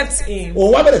 they kept him. He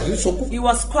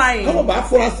was crying so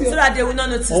that they would not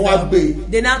notice them.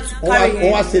 They now carry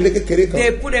him.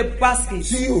 They put a basket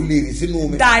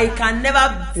that he can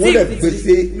never fit with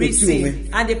the receive.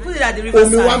 And they put it at the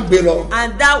riverside.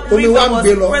 And that river was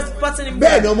putting him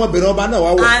there.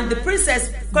 And the princess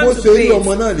came to bathe.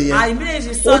 And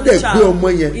immediately saw the child.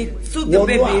 He took the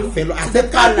baby to the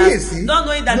palace, not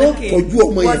knowing that the king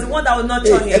was the one that would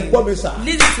nurture him.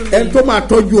 Listen to me.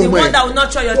 The one that will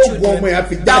nurture your children,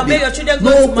 that will make your children go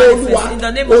to manifest in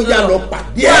the name of the Lord.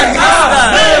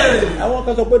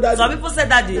 Some people said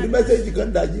that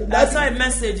I saw a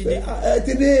message. They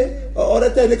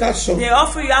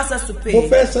offer you access to pay. I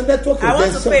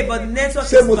want to pay, but the network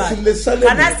is bad.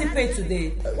 Can I still pay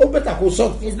today?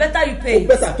 It's better you pay.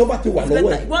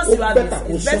 Once you have it,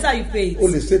 it's better you pay. You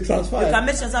can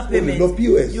make transfer payment.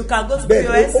 You can go to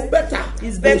POS.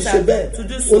 It's better to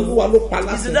do so. It's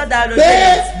not that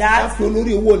that we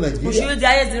should use the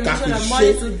highest dimension of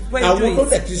money to pray to it.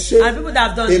 And people that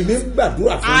have done it,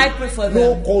 I pray for them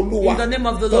in the name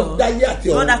of the Lord.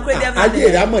 Lord, I pray them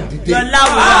your love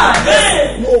will rise.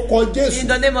 In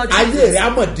the name of Jesus, your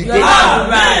love will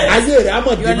rise. Your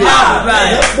love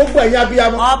will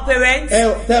rise. All parents,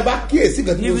 if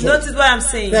you notice what I'm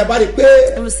saying, you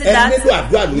will see that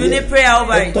you need prayer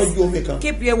over it.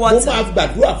 Keep your water.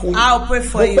 I'll pray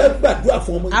for you.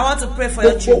 I want to pray for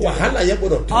your children.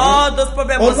 All those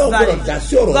problems must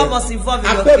vanish. God must involve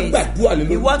in your case.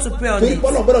 You want to pray on it.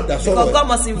 Because God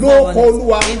must involve on it.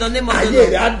 In the name of the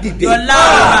Lord. Your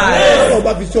loud rise.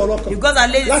 If God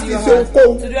has laid it to your heart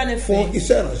to do anything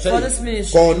for this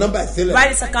ministry, write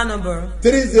this account number.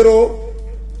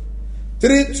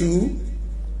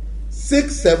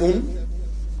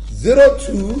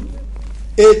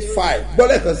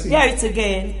 3032670285. Hear it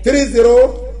again.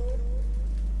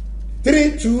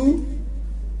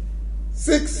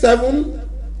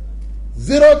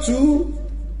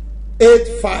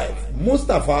 3032670285.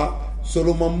 Mustapha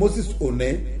Solomon Moses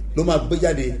One ló máa gbé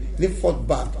jáde ní Fort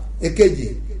Bank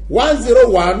èkejì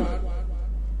 101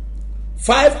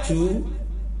 52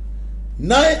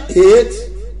 98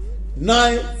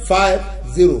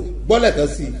 950. Bọ́lẹ̀ kan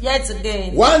sí. Yet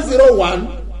again. 101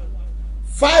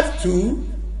 52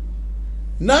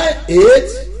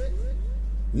 98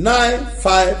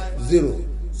 950.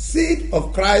 Seed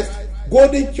of Christ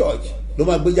Golden Church ló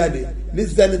máa gbé jáde ní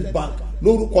Zenith Bank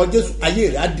lórúkọ Jésù ayé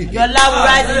rẹ̀ á dìde. Your love will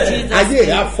rise in Jesus. Ayé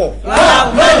rẹ̀ á fọ̀.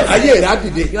 Ayé rẹ̀ á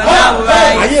dìde. Your love will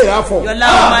rise. Ayé rẹ̀ á fọ̀. Your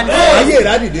love will manifest. Ayé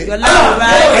rẹ̀ á dìde. Your love will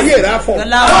rise. Ayé rẹ̀ á fọ̀. Your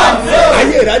love will manifest.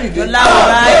 Ayé rẹ̀ á dìde. Your love will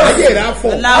rise. Ayé rẹ̀ á fọ̀.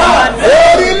 Your love will manifest.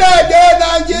 Orílẹ̀-èdè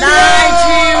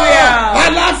Nàìjíríà.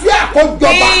 Àlàáfíà kó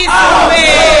jọba.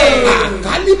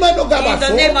 Àkálímọ́nù gàbà sọ.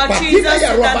 Pàkínà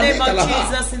yàrá ọba ní ìkàlàbà.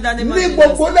 Ní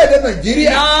gbogbo orílẹ̀-èdè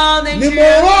Nàìjíríà. Ni mo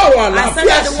rọ ọ̀rọ̀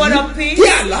àlàáfíà sí. Kí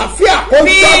àlàáfíà kó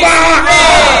jọba.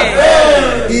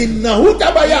 Ìnáwó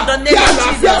tábàyà kí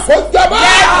àlàáfíà kó jọba.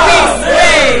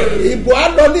 Ìbò á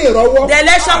lọ ní ìrọwọ́. The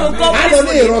election will go á lọ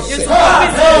ní ìrọsẹ̀.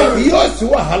 Yóò sí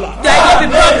wàhálà. There will be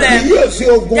problem. Yóò sí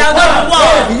ogun. There will not be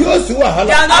war. Yóò sí wàhálà.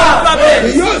 There will not be problem.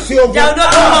 Yóò sí ogun. There will not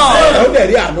be war. Ẹ ó dẹ̀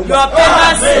rí àánú. Your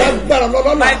papers. Lágbára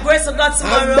lọ́lọ́lá. By grace of God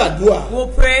tomorrow. We'll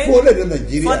pray fún orílẹ̀-èdè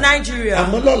Nàìjíríà. For Nigeria.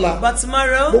 Àmọ́ lọ́la. But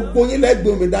tomorrow. Gbogbo yín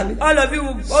lẹ́gbẹ̀ẹ́ omi dání. All of you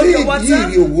will hold your water to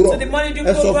the morning dew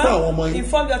program.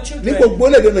 Inform your children. Ní gbogbo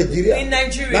orílẹ̀-èdè Nàìjíríà. In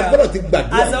Nigeria. Lágbára ti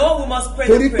gbàdúrà. As a whole we must pray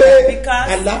the Torí prayer pé because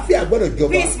àlàáfíà gbọ́dọ̀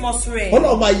jọba. peace must reign.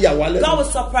 Ọlọ́run máa yà wá lẹ́nu. God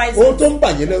will surprise ohun tó you. ń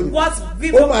bàjẹ́ lẹ́rù. What ó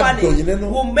people máa dùn yín nínú.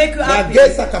 will make you happy. Nàgẹ́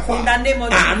sàkàfà. In the name of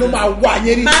Jesus. Àánú máa wá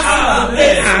yín rí.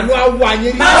 Mercy. Àánú á wá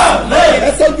yín rí. Mercy.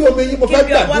 Ẹ tọ́jú omi yín mo fẹ́ Give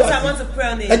your water, I gbàdúrà want to pray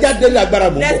on sí. it. Ẹ já délé agbára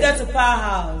mọ̀ Let's bọ̀. get to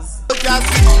powerhouse.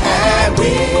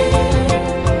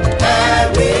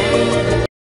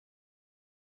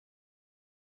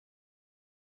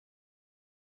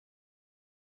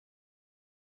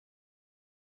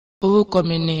 Orúkọ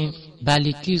mi ni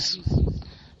Balikis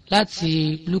láti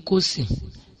Lukosi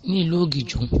ní ìlú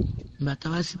Ògìjò. Ìgbà tá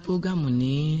a wá sí prógámù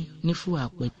ní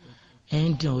Fúwàpẹ́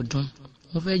ẹ̀ńdìn ọdún.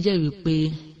 Mo fẹ́ jẹ́rìí pé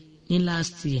ní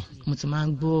last year mo ti máa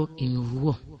ń gbọ́ ìrìn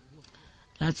òwúrọ̀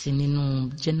láti nínú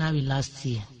January last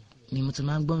year ni mo ti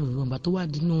máa ń gbọ́ ìrìn òwúrọ̀. Ìgbà tó wà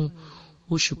nínú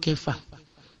oṣù kẹfà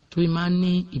torí máa ń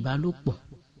ní ìbálòpọ̀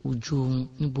ojú oorun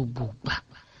ní gbogbo ìgbà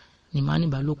ni máa ń ní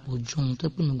ìbálòpọ̀ ojú oorun tó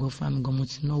pè mí gan fún mi gan mo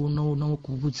ti náwó kò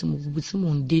gbogbo tí mò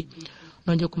ń dé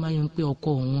lọ́jọ́ kó máa yẹ pé ọkọ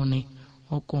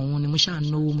òun ni mo ṣáà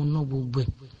náwó mo ná gbogbo ẹ̀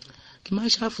kí n má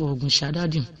ṣàfọ̀ ọ̀gùn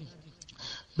ṣàdádì.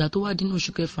 Ìgbà tó wá dínú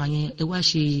oṣù kẹfà yẹn ẹ wá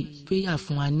ṣe prayer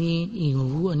fún wa ní ìrìn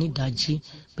òwúrọ̀ ní ìdájí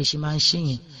bẹ́ẹ̀ ṣe máa ń ṣe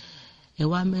yẹn ẹ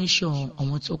wá mention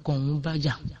àwọn tí ọkọ òun bá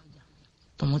jà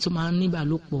àwọn tó máa ń ní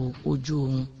ìbálòpọ̀ ojú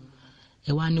oorun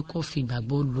ẹ wá ní kó fi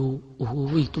ìgbàgbọ́ lo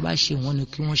òróró yìí tó bá ṣe wọ́n ni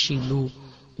kí wọ́n ṣe lo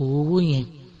òróró yẹn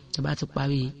tí a bá ti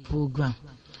parí program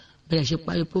bẹ́ẹ̀ ṣe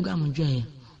parí program jọ yẹn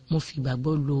mo fi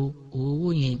ìgbàgbọ́ lo òróró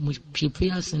yẹn mo ṣe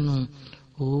prayer sínú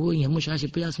òróró yẹn mo ṣe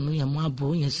prayer sínú yẹn mo á bọ̀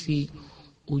yẹn sí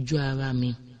ojú ara mi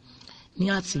ní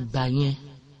àtìgbà yẹn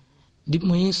bí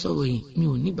mo yẹn sọ̀rọ̀ yìí mi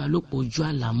ò ní ìbálòpọ̀ ojú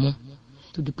àlá mọ́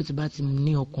tó di pé tí bá ti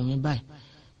ní ọkùnrin báyìí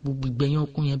gbogbo ìgbẹ̀yìn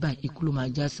ọkùnrin yẹn báyìí ikú ló máa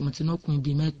já sí mo ti ní ọkùnrin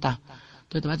bíi 3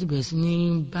 tó ti bá ti bẹ̀rẹ̀ sí ní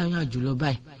báyọ̀ àjùlọ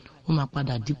báyìí ó máa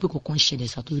padà di pé kọ̀ọ̀kan ṣẹlẹ̀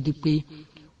sàtó di pé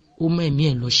ó mẹ́ẹ̀mí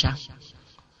ẹ̀ lọ ṣá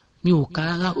mi ò ká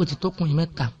rárá ó ti tọkùnrin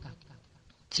 3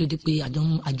 tí ó di pé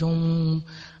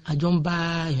àjọ ń bá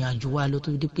ìrìn àjò wa lọ tó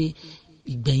di pé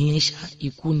ìgbẹ̀yìn ẹ̀ ṣá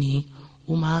ikú ni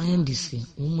ó máa ń rìndì sí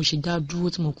òun mo ṣe dá dúró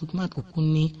tí mo kú tí má kúkú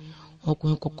ní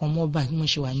ọkùnrin kankan mọ́ báyìí tí mo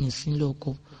ṣe wà ní ìsínlẹ̀ ọkọ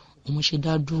òun mo ṣe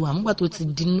dá dúró àmúgbà tó ti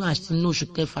dínú àti inú oṣù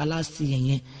kẹfà láti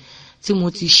yẹn tí mo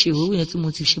ti ṣe òwúrò yẹn tí mo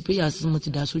ti ṣe péyà sí mo ti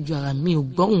dá sójú ara mi ò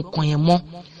gbọ́ nǹkan yẹn mọ́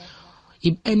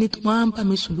ẹni tó máa ń bá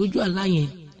mi sùn lójú àlá yẹn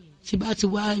tí bá ti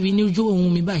wá rí ní ojú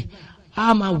òun mi báyìí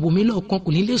á máa wò mí lọ́ọ̀kan kò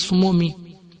ní lè súnmọ́ mi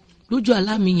lójú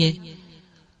àlá mi yẹn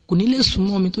kò ní lè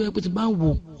súnmọ́ mi tó yẹ pé tí bá ń wò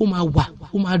ó máa wà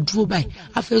ó máa dúró báyìí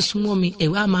á fẹ́ súnmọ́ mi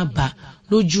ẹ̀rọ á máa bà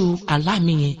lójú àlá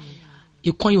mi yẹn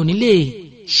ìkan yẹn ò ní lè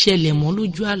ṣẹlẹ̀ mọ́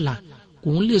lójú àlá kò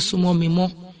ń lè súnmọ́ mi mọ́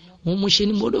òun mo ṣe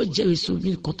ní gbọ́dọ̀ jẹ́rìí sí omi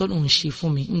nǹkan tọ́nà ń ṣe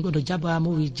fún mi ń gbọ́dọ̀ jábọ̀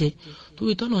amórí jẹ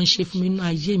torí tọ́nà ń ṣe fún mi nínú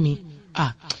ayé mi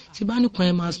tí bá nìkan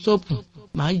ẹ máa stọ́ọ̀pù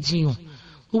máa jiyàn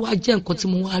ó wá jẹ́ nǹkan tí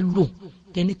mo wá lò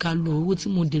tẹ́ni ká lo owó tí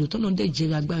mo dèrò tọ́nà dẹ̀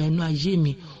jẹ́rìí agbára inú ayé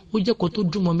mi ó jẹ́ kan tó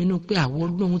dùn mọ́ mi nínú pé àwọn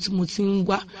ọlọ́run tí mo ti ń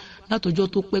wá látọjọ́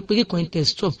tó pẹ́ pé kíkan tẹ̀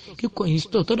stop kíkan yìí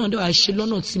stop tọ́nà dẹ̀ wá ṣe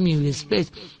lọ́nà tí mi respect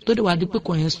tó dẹ̀ wá di pé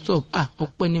kan yẹn stop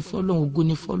ọpẹ́ ni fọ́lọ́run ògo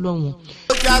ni fọ́lọ́run.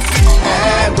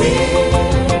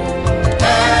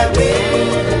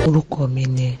 Orúkọ mi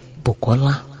ni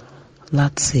Bùkọ́lá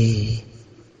láti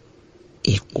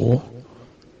Èkó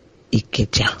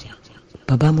Ìkẹjà.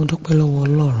 Bàbá mo dúpẹ́ lọ́wọ́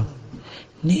Ọlọ́run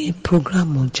ní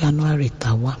prógrámù January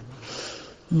tàwa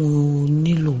mo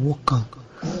nílò owó kan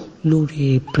lórí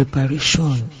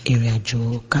preparation ìrìn àjò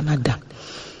Canada.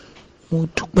 Mo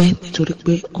dúpẹ́ nítorí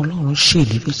pé Ọlọ́run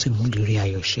ṣèlérí sí mú lè rí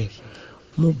ayọ̀ ṣe.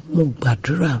 Mo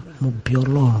gbàdúrà mo bí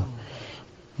Ọlọ́run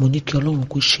mo ní kí Ọlọ́run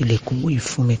kó ṣílẹ̀kùn owó yìí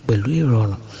fún mi pẹ̀lú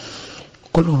ìrọ̀rùn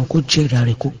kọ́lọ́run kó jẹ́rìí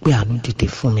rẹ̀ kó gbé àánú dìde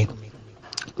fún mi.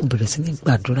 Mo bẹ̀rẹ̀ sí ní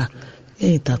gbàdúrà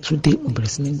lẹ́yìn tá a tún dé mo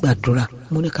bẹ̀rẹ̀ sí ní gbàdúrà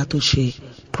mo ní ká tó ṣe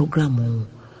prógrámù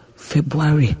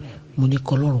February mo ní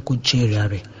kí Ọlọ́run kó jẹ́rìí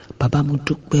rẹ̀. Bàbá mo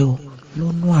dúpẹ́ o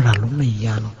lọ́nà àrà lọ́nà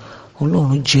ìyanu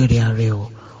Ọlọ́run jẹ́rìí rẹ̀ o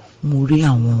mo rí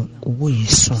àwọn owó yìí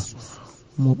sàn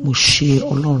mo ṣe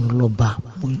Ọlọ́run lọ́ba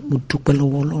mo dúpẹ́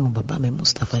lọ́wọ́ Ọlọ́run bàbá mi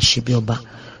Mustapha Babasebioba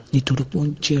nítorí pé ó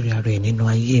ń jẹ́rìí ara ẹ̀ nínú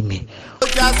ayé mi.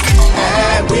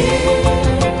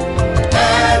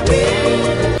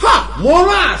 mo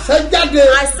rán àṣẹ jáde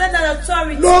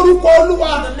lórúkọ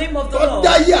Olúwa tó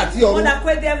dáyé àti ọ̀run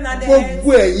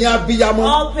gbogbo ẹ̀yin abiyamọ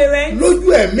lójú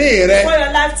ẹ̀mí rẹ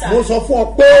mo sọ fún ọ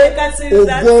pé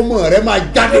ògo ọmọ rẹ máa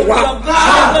jáde wá.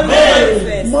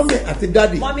 mọ́mí àti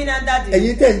dádì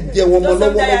ẹ̀yin tẹ̀ ń jẹ ọmọ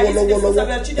lọ́wọ́lọ́wọ́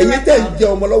ẹ̀yin tẹ̀ ń jẹ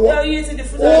ọmọ lọ́wọ́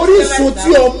orísun tí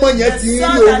ọmọ yẹn ti ń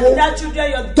rí owó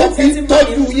tó fi ń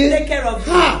tọ́jú yín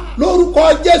lórúkọ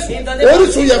Jésù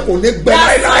orísun yẹn kò ní gbẹ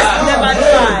láéláé.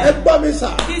 ẹ gbọ́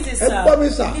mi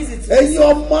sà ẹ̀yin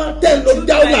ọmọ tẹ̀ ló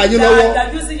jáwọ́ àyè lọ́wọ́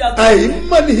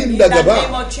àìmọ́ni ìdàgbà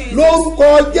lórúkọ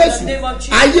Jésù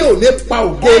ayé ò ní pa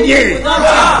ògo yín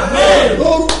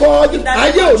lórúkọ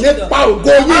ayé ò ní pa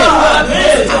ògo yín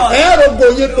ẹ̀rọ ògo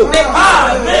yín lò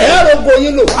ẹ̀rọ ògo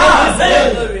yín lò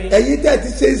ẹ̀yin tẹ́ ti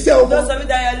ṣe iṣẹ́ ọmọ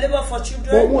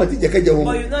wọ́n ti jẹ́kẹ́jẹ́ wọn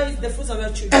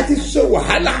ẹ ti ṣe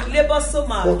wàhálà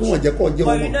wọ́n tún wọ́n jẹ́ kọ́ jẹ́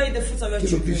wọn kí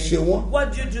ló fi ṣe wọn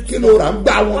kí ló rà ń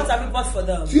gbá wọn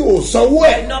tí ò sanwó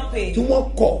ẹ̀ tí wọ́n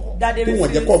kọ̀ tí wọ́n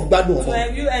jẹ́ kọ́ gbádùn ọmọ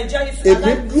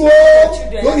èmi dúró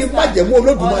lórí májẹ̀mú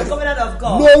Olódùmarè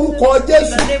lórúkọ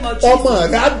Jésù ọmọ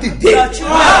rẹ̀ á dìde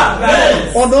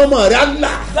ọ̀nà ọmọ rẹ̀ á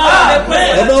là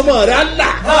ọ̀nà ọmọ rẹ̀ á là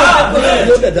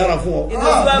yóò dẹ̀ dára fún ọ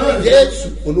Jésù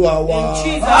Olúwa wa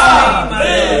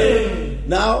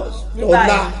now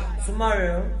ọ̀la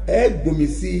ẹ gbomi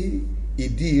sí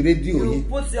ìdí rédíò yìí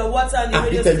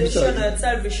àbí tẹlifíṣàn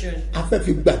yìí a fẹ́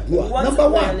fi gbàdúrà number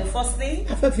one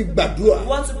a fẹ́ fi gbàdúrà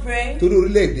torí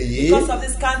orílẹ̀-èdè yìí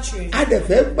a dẹ̀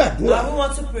fẹ́ gbàdúrà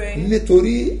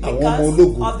nítorí àwọn ọmọ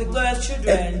ológun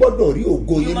ẹ gbọ́dọ̀ rí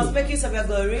ògo yín lò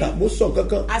kà mo sọ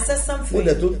kankan mo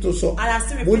dẹ̀ tó sọ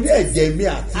mo ní ẹ̀jẹ̀ mi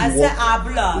àti ìwọ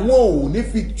wọn ò ní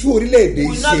fi tú orílẹ̀-èdè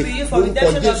yìí ṣe lórúkọ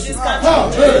Jésù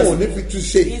wọn ò ní fi tú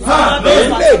ṣe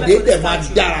orílẹ̀-èdè dẹ̀ máa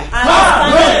dára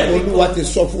Olúwa ti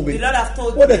sọ fún mi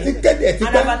mo dẹ̀ ti kéde ẹ̀ ti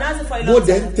gbọ́ mo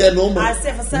dẹ̀ ń tẹnu mọ́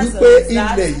wípé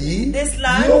ilẹ̀ yìí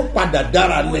yóò padà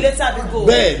dára ní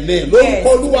bẹ́ẹ̀ ni lórúkọ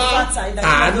Olúwa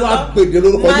àánú àgbèdè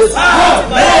lórúkọ Jésù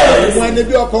wọn ẹni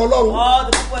bí ọkọ Ọlọ́run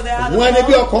wọn ẹni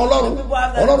bí ọkọ Ọlọ́run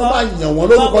Ọlọ́run máa yàn wọn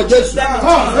lórúkọ Jésù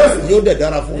yóò dẹ̀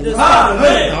dára fún mi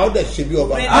àwọn dẹ̀ ṣe bí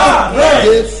ọba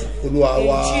Jésù Olúwa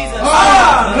wa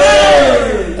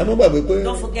ẹ mọ́ gbàgbé pé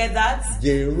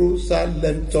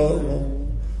Jerusalem tọrọ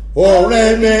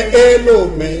ọ̀rẹ́ mi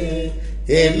èlòmí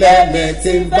ìlẹ́mi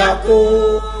tí ń bá kó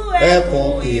ẹkùn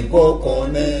ìbọkàn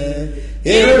ní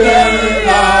ìrẹ́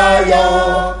ayọ̀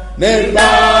nígbà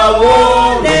wo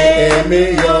ni èmi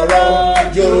yọ̀rọ̀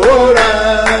jòrò rẹ̀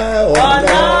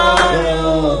ọ̀rẹ́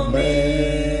mi.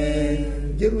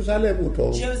 Jerusalem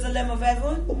tọrọ. Jerusalem of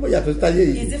heaven. Ó mọ yàtọ̀ síta yé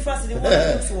yìí. Is different to the one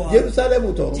to one. Jerusalem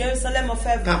tọrọ. Jerusalem of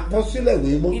heaven. Àkọsílẹ̀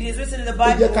ìwé mọ́. It is written in the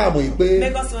Bible. Ó jẹ́ ká mọ̀ yìí pé.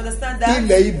 Make us to understand that.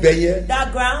 Ilẹ̀ ibẹ̀ yẹn. That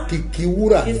ground. Kìkì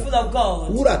wúrà. Is full of gold.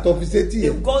 Wúrà tó fi sétí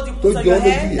yẹn. The gold you put on your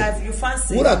head that you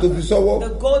fancy. Wúrà tó fi sọ́wọ́. The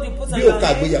gold you put on your head. Bí o ka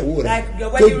àgbéyàwó rẹ̀. Like your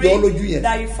wedding ring. Tó jọ lójú yẹn.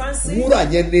 That you fancy. Wúrà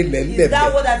yẹn ní ilẹ̀ ńlẹ̀ bẹ̀. Is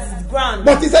that what that is ground?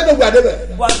 Bọ̀tí sẹ́dọ̀ gbà débẹ̀.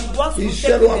 But what you take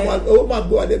there. Iṣẹ́ ló máa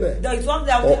gbé wa débẹ̀. The one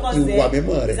that will take us there. Ìwà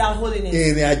mímọ́ rẹ̀. Is our holiness.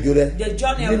 Ìrìn àjò rẹ̀. The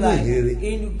journey of life.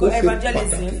 In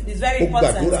evangelism is very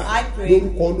important. I pray in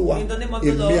the name of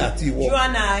the Lord. You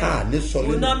and I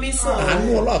will not miss all.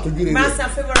 Mercy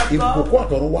and favor of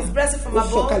God. His blessing from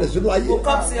above will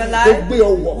come to your life.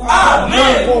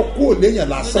 Amen.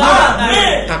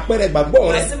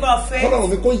 A symbol of faith.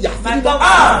 My God.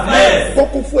 Amen.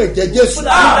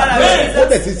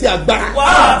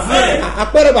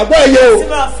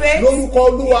 Symbol of faith. Lórúkọ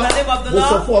Olúwa mo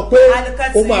sọ fún ọ pé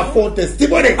o máa fọ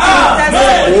testimony.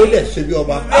 O lè ṣe bí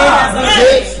ọba.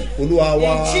 Jésù Olúwa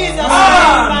wa.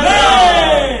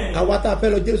 Àwa tá a fẹ́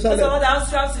lọ Jerusalem.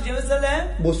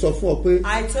 Mo sọ fún ọ pé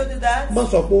má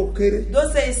sọ pé ó kéré.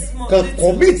 Kàn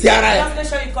kọ̀míìtì ara ẹ̀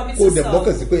kó o dẹ̀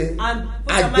mọ́kàn sí pé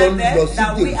àjọ ń lọ sí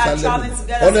Jerusalem.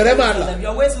 Ọ̀nà rẹ̀ máa là.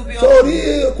 Sórí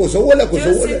kò sówó lẹ̀ kò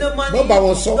sówó lẹ̀. Má bá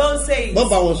wọn sọ. Má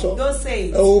bá wọn sọ.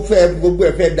 O fẹ́ gbogbo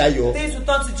ẹ̀ fẹ́ dayọ̀.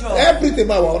 Everything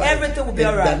máa wà ọ̀rọ̀. Everything will be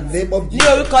alright. In the name of Jesus.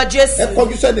 Ní orúkọ Jésù. Ẹ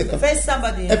kọjú sẹ́nìkan. Face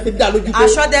somebody. Ẹ fi dá lójú pé.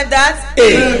 Assure them that.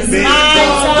 It's my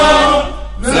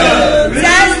turn to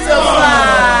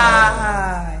testify.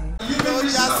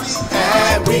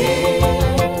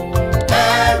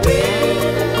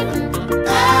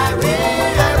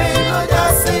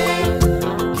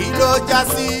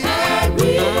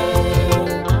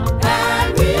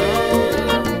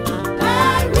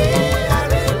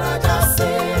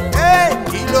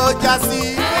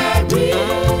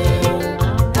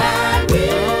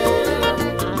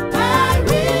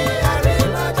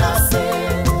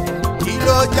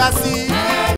 Jásí